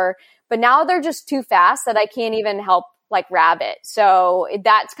before, but now they're just too fast that I can't even help like rabbit. So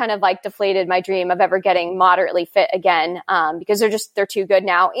that's kind of like deflated my dream of ever getting moderately fit again. Because they're too good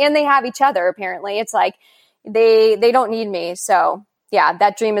now and they have each other. Apparently it's like they don't need me. So yeah,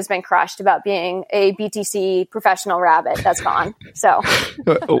 that dream has been crushed about being a BTC professional rabbit. That's gone. So,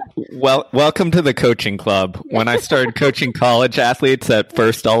 well, welcome to the coaching club. When I started coaching college athletes, at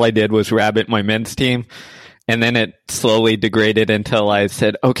first all I did was rabbit my men's team. And then it slowly degraded until I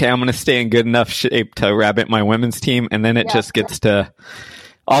said, okay, I'm going to stay in good enough shape to rabbit my women's team. And then it just gets to,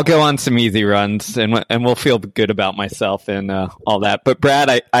 I'll go on some easy runs and we'll feel good about myself and all that. But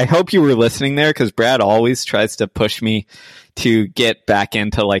Brad, I hope you were listening there because Brad always tries to push me to get back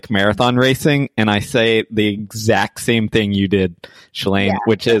into like marathon racing. And I say the exact same thing you did, Shalane,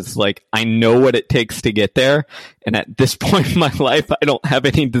 which is like, I know what it takes to get there. And at this point in my life, I don't have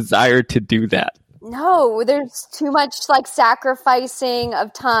any desire to do that. No, there's too much like sacrificing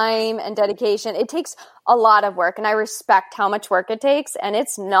of time and dedication. It takes a lot of work and I respect how much work it takes and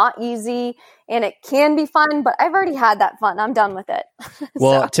it's not easy and it can be fun, but I've already had that fun. I'm done with it.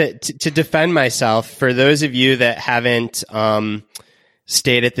 Well, to defend myself, for those of you that haven't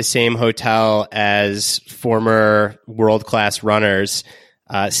stayed at the same hotel as former world-class runners,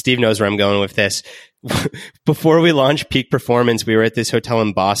 Steve knows where I'm going with this. Before we launched Peak Performance, we were at this hotel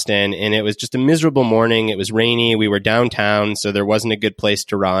in Boston, and it was just a miserable morning. It was rainy. We were downtown, so there wasn't a good place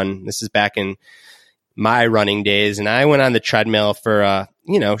to run. This is back in my running days, and I went on the treadmill for a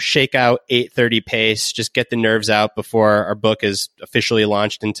shakeout 8:30 pace, just get the nerves out before our book is officially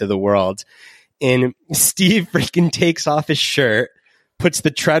launched into the world. And Steve freaking takes off his shirt, puts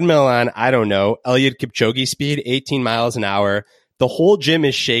the treadmill on, I don't know, Eliud Kipchoge speed, 18 miles an hour. The whole gym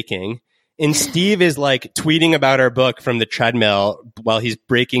is shaking. And Steve is like tweeting about our book from the treadmill while he's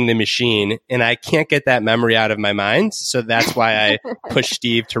breaking the machine. And I can't get that memory out of my mind. So that's why I push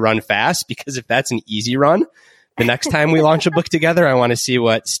Steve to run fast, because if that's an easy run, the next time we launch a book together, I want to see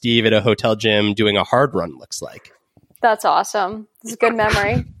what Steve at a hotel gym doing a hard run looks like. That's awesome. It's a good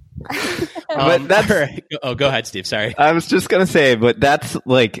memory. But that's, go ahead, Steve. Sorry. I was just going to say, but that's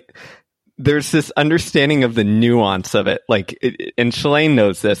like, there's this understanding of the nuance of it. Like, and Shalane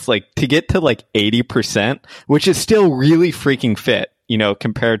knows this, like to get to like 80%, which is still really freaking fit,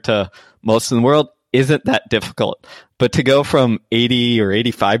 compared to most in the world, isn't that difficult. But to go from 80 or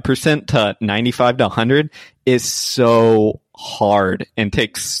 85% to 95 to 100 is so hard and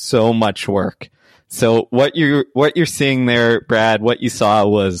takes so much work. So what you're seeing there, Brad, what you saw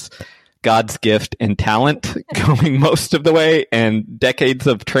was God's gift and talent going most of the way and decades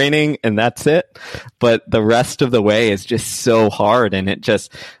of training, and that's it. But the rest of the way is just so hard. And it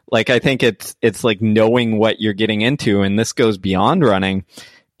just, like, I think it's like knowing what you're getting into. And this goes beyond running,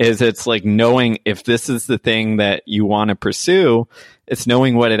 is it's like knowing if this is the thing that you want to pursue, it's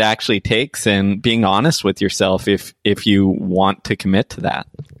knowing what it actually takes and being honest with yourself if you want to commit to that.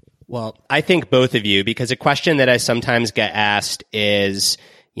 Well, I think both of you, because a question that I sometimes get asked is,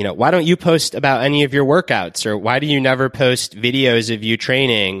 why don't you post about any of your workouts? Or why do you never post videos of you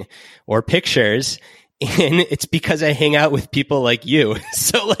training or pictures? And it's because I hang out with people like you.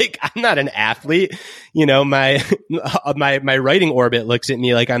 So like, I'm not an athlete. My writing orbit looks at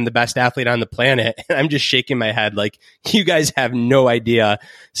me like I'm the best athlete on the planet. And I'm just shaking my head like, you guys have no idea.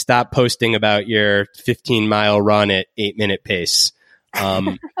 Stop posting about your 15-mile run at 8-minute pace.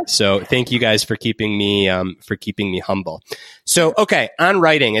 So thank you guys for keeping me humble. So, okay, on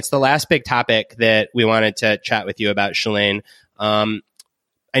writing, it's the last big topic that we wanted to chat with you about, Shalane.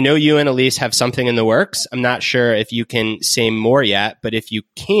 I know you and Elise have something in the works. I'm not sure if you can say more yet, but if you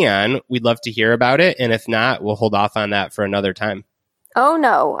can, we'd love to hear about it. And if not, we'll hold off on that for another time. Oh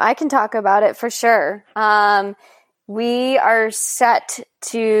no, I can talk about it for sure. We are set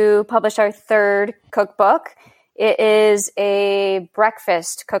to publish our third cookbook. It is a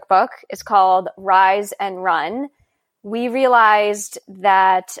breakfast cookbook. It's called Rise and Run. We realized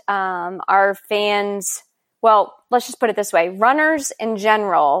that our fans, well, let's just put it this way. Runners in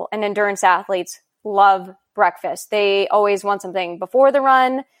general and endurance athletes love breakfast. They always want something before the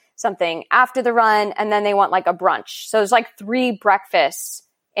run, something after the run, and then they want like a brunch. So there's like 3 breakfasts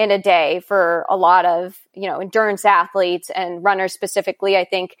in a day for a lot of, endurance athletes, and runners specifically, I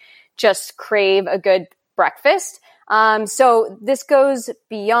think, just crave a good breakfast. So this goes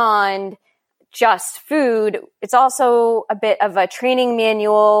beyond just food. It's also a bit of a training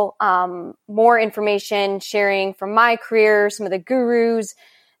manual, more information sharing from my career, some of the gurus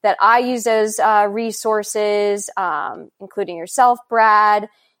that I use as resources, including yourself, Brad,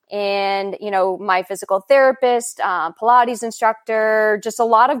 and, my physical therapist, Pilates instructor, just a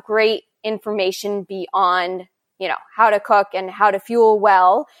lot of great information beyond, how to cook and how to fuel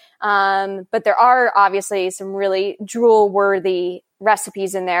well. But there are obviously some really drool-worthy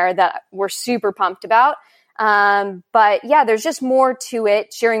recipes in there that we're super pumped about. But yeah, there's just more to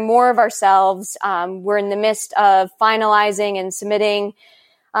it, sharing more of ourselves. We're in the midst of finalizing and submitting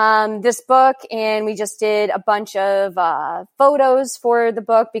this book, and we just did a bunch of photos for the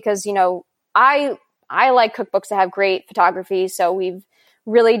book because, I like cookbooks that have great photography. So we've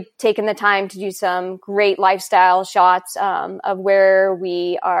really taken the time to do some great lifestyle shots of where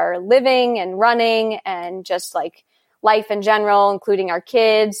we are living and running and just like life in general, including our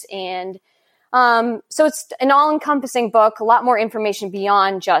kids. And so it's an all-encompassing book, a lot more information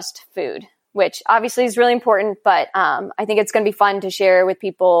beyond just food, which obviously is really important. But I think it's going to be fun to share with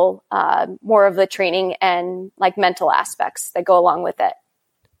people more of the training and like mental aspects that go along with it.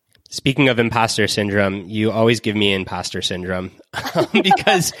 Speaking of imposter syndrome, you always give me imposter syndrome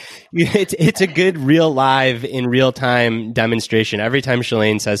because it's a good real live in real time demonstration. Every time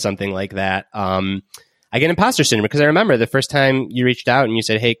Shalane says something like that, I get imposter syndrome because I remember the first time you reached out and you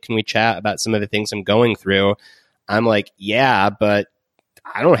said, "Hey, can we chat about some of the things I'm going through?" I'm like, "Yeah, but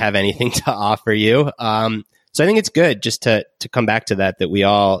I don't have anything to offer you." So I think it's good just to come back to that we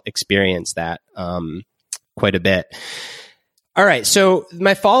all experience that quite a bit. All right. So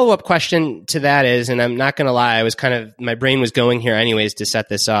my follow-up question to that is, and I'm not going to lie, my brain was going here anyways to set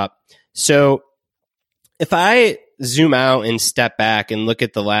this up. So if I zoom out and step back and look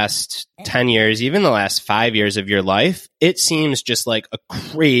at the last 10 years, even the last 5 years of your life, it seems just like a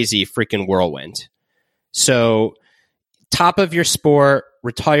crazy freaking whirlwind. So top of your sport,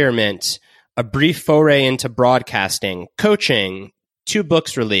 retirement, a brief foray into broadcasting, coaching, 2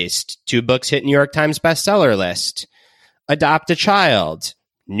 books released, 2 books hit New York Times bestseller list, adopt a child,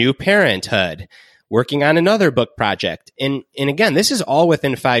 new parenthood, working on another book project. And again, this is all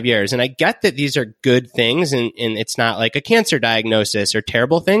within 5 years. And I get that these are good things and it's not like a cancer diagnosis or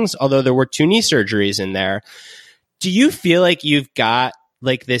terrible things, although there were 2 knee surgeries in there. Do you feel like you've got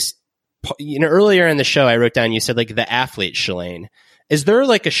like this, earlier in the show, I wrote down, you said like the athlete Shalane. Is there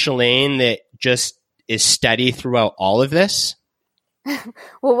like a Shalane that just is steady throughout all of this?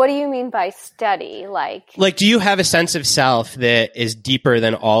 Well, what do you mean by steady? Like, do you have a sense of self that is deeper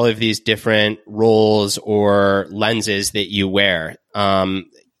than all of these different roles or lenses that you wear? The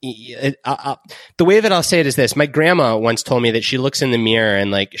way that I'll say it is this. My grandma once told me that she looks in the mirror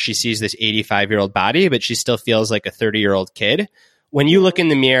and like she sees this 85-year-old body, but she still feels like a 30-year-old kid. When you look in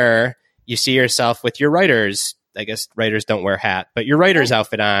the mirror, you see yourself with your writer's, I guess writers don't wear hat, but your writer's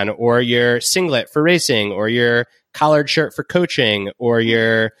outfit on, or your singlet for racing, or your collared shirt for coaching, or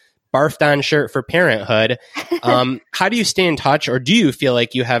your barfed on shirt for parenthood. How do you stay in touch, or do you feel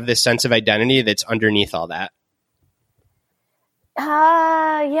like you have this sense of identity that's underneath all that? Yeah,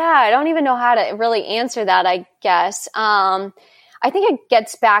 I don't even know how to really answer that, I guess. I think it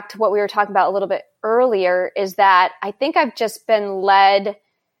gets back to what we were talking about a little bit earlier, is that I think I've just been led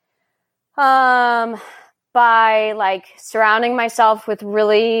by like surrounding myself with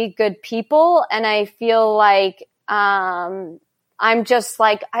really good people. And I feel like I'm just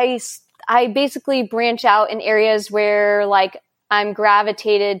like, I basically branch out in areas where like I'm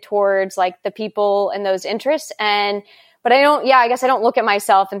gravitated towards like the people and those interests. But I guess I don't look at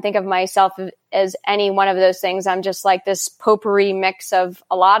myself and think of myself as any one of those things. I'm just like this potpourri mix of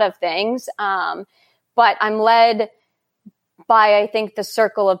a lot of things. But I'm led by, I think, the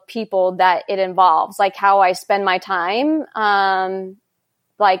circle of people that it involves, like how I spend my time,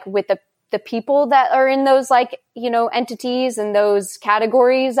 like with the people that are in those like, entities and those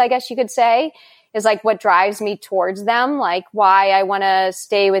categories, I guess you could say, is like what drives me towards them. Like why I want to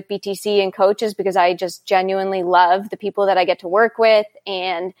stay with BTC and coaches, because I just genuinely love the people that I get to work with.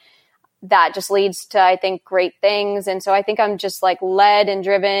 And that just leads to, I think, great things. And so I think I'm just like led and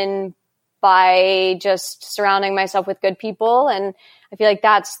driven by just surrounding myself with good people. And I feel like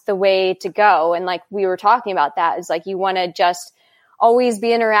that's the way to go. And like we were talking about, that is like, you want to just always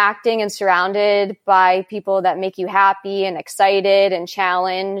be interacting and surrounded by people that make you happy and excited and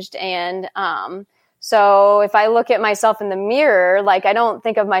challenged. And, so if I look at myself in the mirror, like I don't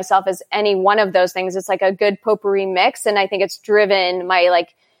think of myself as any one of those things. It's like a good potpourri mix. And I think it's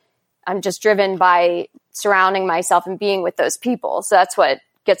I'm just driven by surrounding myself and being with those people. So that's what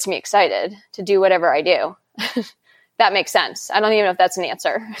gets me excited to do whatever I do. That makes sense. I don't even know if that's an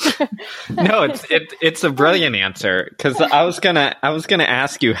answer. No, it's a brilliant answer, because I was gonna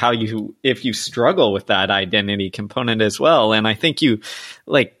ask you if you struggle with that identity component as well, and I think you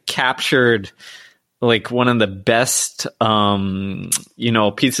like captured like one of the best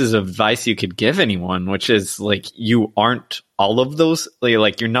pieces of advice you could give anyone, which is like you aren't all of those,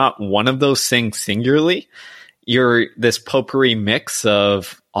 like you're not one of those things singularly. You're this potpourri mix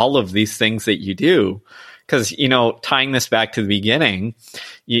of all of these things that you do. Because, tying this back to the beginning,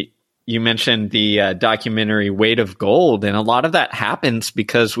 you mentioned the documentary Weight of Gold, and a lot of that happens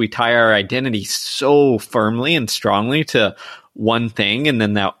because we tie our identity so firmly and strongly to one thing, and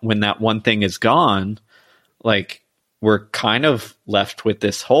then when that one thing is gone, like we're kind of left with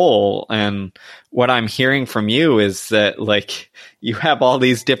this hole. And what I'm hearing from you is that like you have all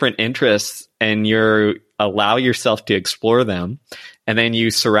these different interests and you allow yourself to explore them. And then you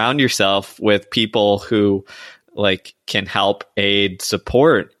surround yourself with people who like can help, aid,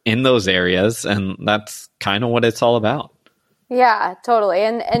 support in those areas. And that's kind of what it's all about. Yeah, totally.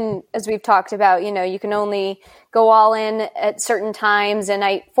 And as we've talked about, you can only go all in at certain times. And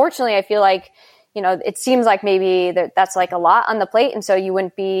I feel like, it seems like maybe that's like a lot on the plate. And so you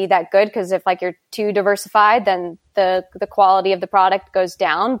wouldn't be that good, because if like you're too diversified, then the quality of the product goes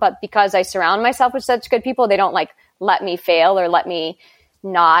down. But because I surround myself with such good people, they don't like let me fail or let me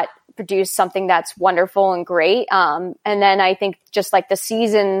not produce something that's wonderful and great. And then I think just like the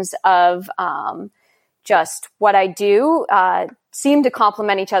seasons of just what I do seem to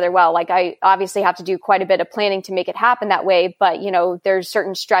complement each other well. Like I obviously have to do quite a bit of planning to make it happen that way. But, there's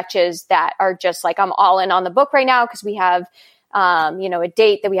certain stretches that are just like I'm all in on the book right now because we have a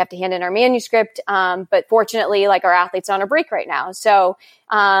date that we have to hand in our manuscript. But fortunately, like our athletes are on a break right now. So,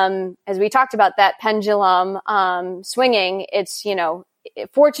 as we talked about that pendulum, swinging, it's,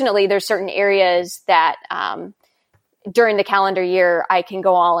 fortunately there's certain areas that, during the calendar year, I can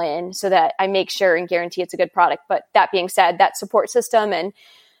go all in so that I make sure and guarantee it's a good product. But that being said, that support system, and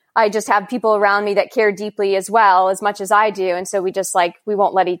I just have people around me that care deeply as well, as much as I do. And so we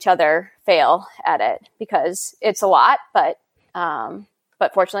won't let each other fail at it because it's a lot, but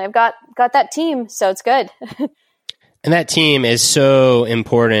fortunately I've got that team. So it's good. And that team is so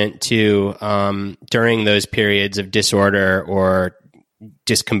important to, during those periods of disorder or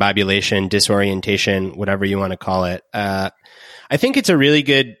discombobulation, disorientation, whatever you want to call it. I think it's a really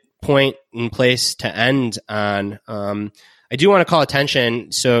good point in place to end on. I do want to call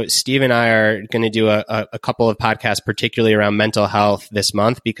attention. So Steve and I are going to do a couple of podcasts, particularly around mental health this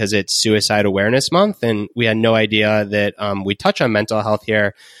month because it's Suicide Awareness Month. And we had no idea that we touch on mental health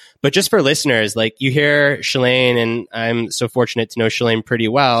here. But just for listeners, like you hear Shalane, and I'm so fortunate to know Shalane pretty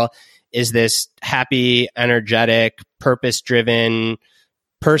well, is this happy, energetic, purpose-driven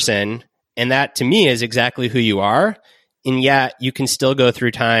person. And that to me is exactly who you are. And yet you can still go through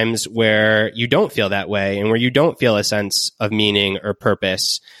times where you don't feel that way and where you don't feel a sense of meaning or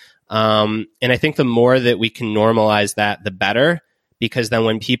purpose. And I think the more that we can normalize that, the better, because then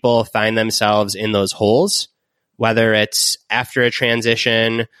when people find themselves in those holes, whether it's after a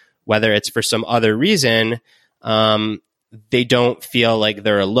transition, whether it's for some other reason, they don't feel like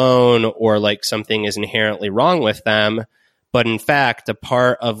they're alone or like something is inherently wrong with them. But in fact, a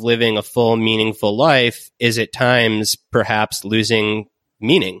part of living a full, meaningful life is at times perhaps losing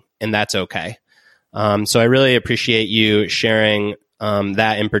meaning, and that's okay. So I really appreciate you sharing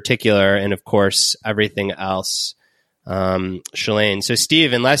that in particular, and of course, everything else, Shalane. So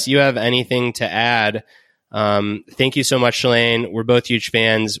Steve, unless you have anything to add, thank you so much, Shalane. We're both huge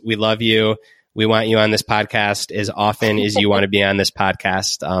fans. We love you. We want you on this podcast as often as you want to be on this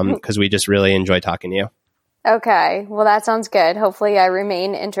podcast, because we just really enjoy talking to you. Okay. Well, that sounds good. Hopefully I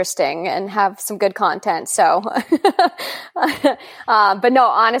remain interesting and have some good content. So, but no,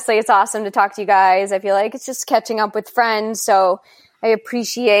 honestly, it's awesome to talk to you guys. I feel like it's just catching up with friends. So I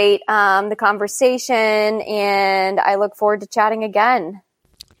appreciate the conversation, and I look forward to chatting again.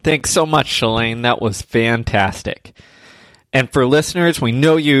 Thanks so much, Shalane. That was fantastic. And for listeners, we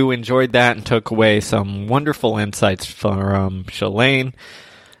know you enjoyed that and took away some wonderful insights from Shalane.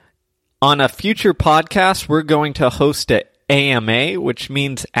 On a future podcast, we're going to host an AMA, which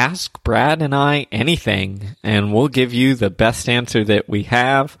means Ask Brad and I Anything, and we'll give you the best answer that we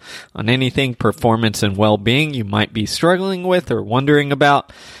have on anything performance and well-being you might be struggling with or wondering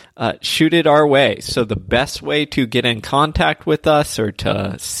about. Shoot it our way. So the best way to get in contact with us or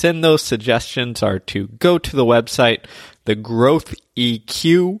to send those suggestions are to go to the website,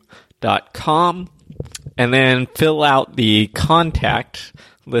 thegrowtheq.com, and then fill out the contact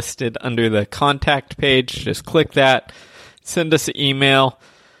listed under the contact page. Just click that, send us an email,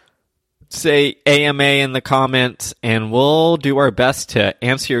 say AMA in the comments, and we'll do our best to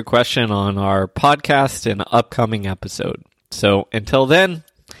answer your question on our podcast in an upcoming episode. So until then,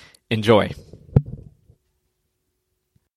 enjoy.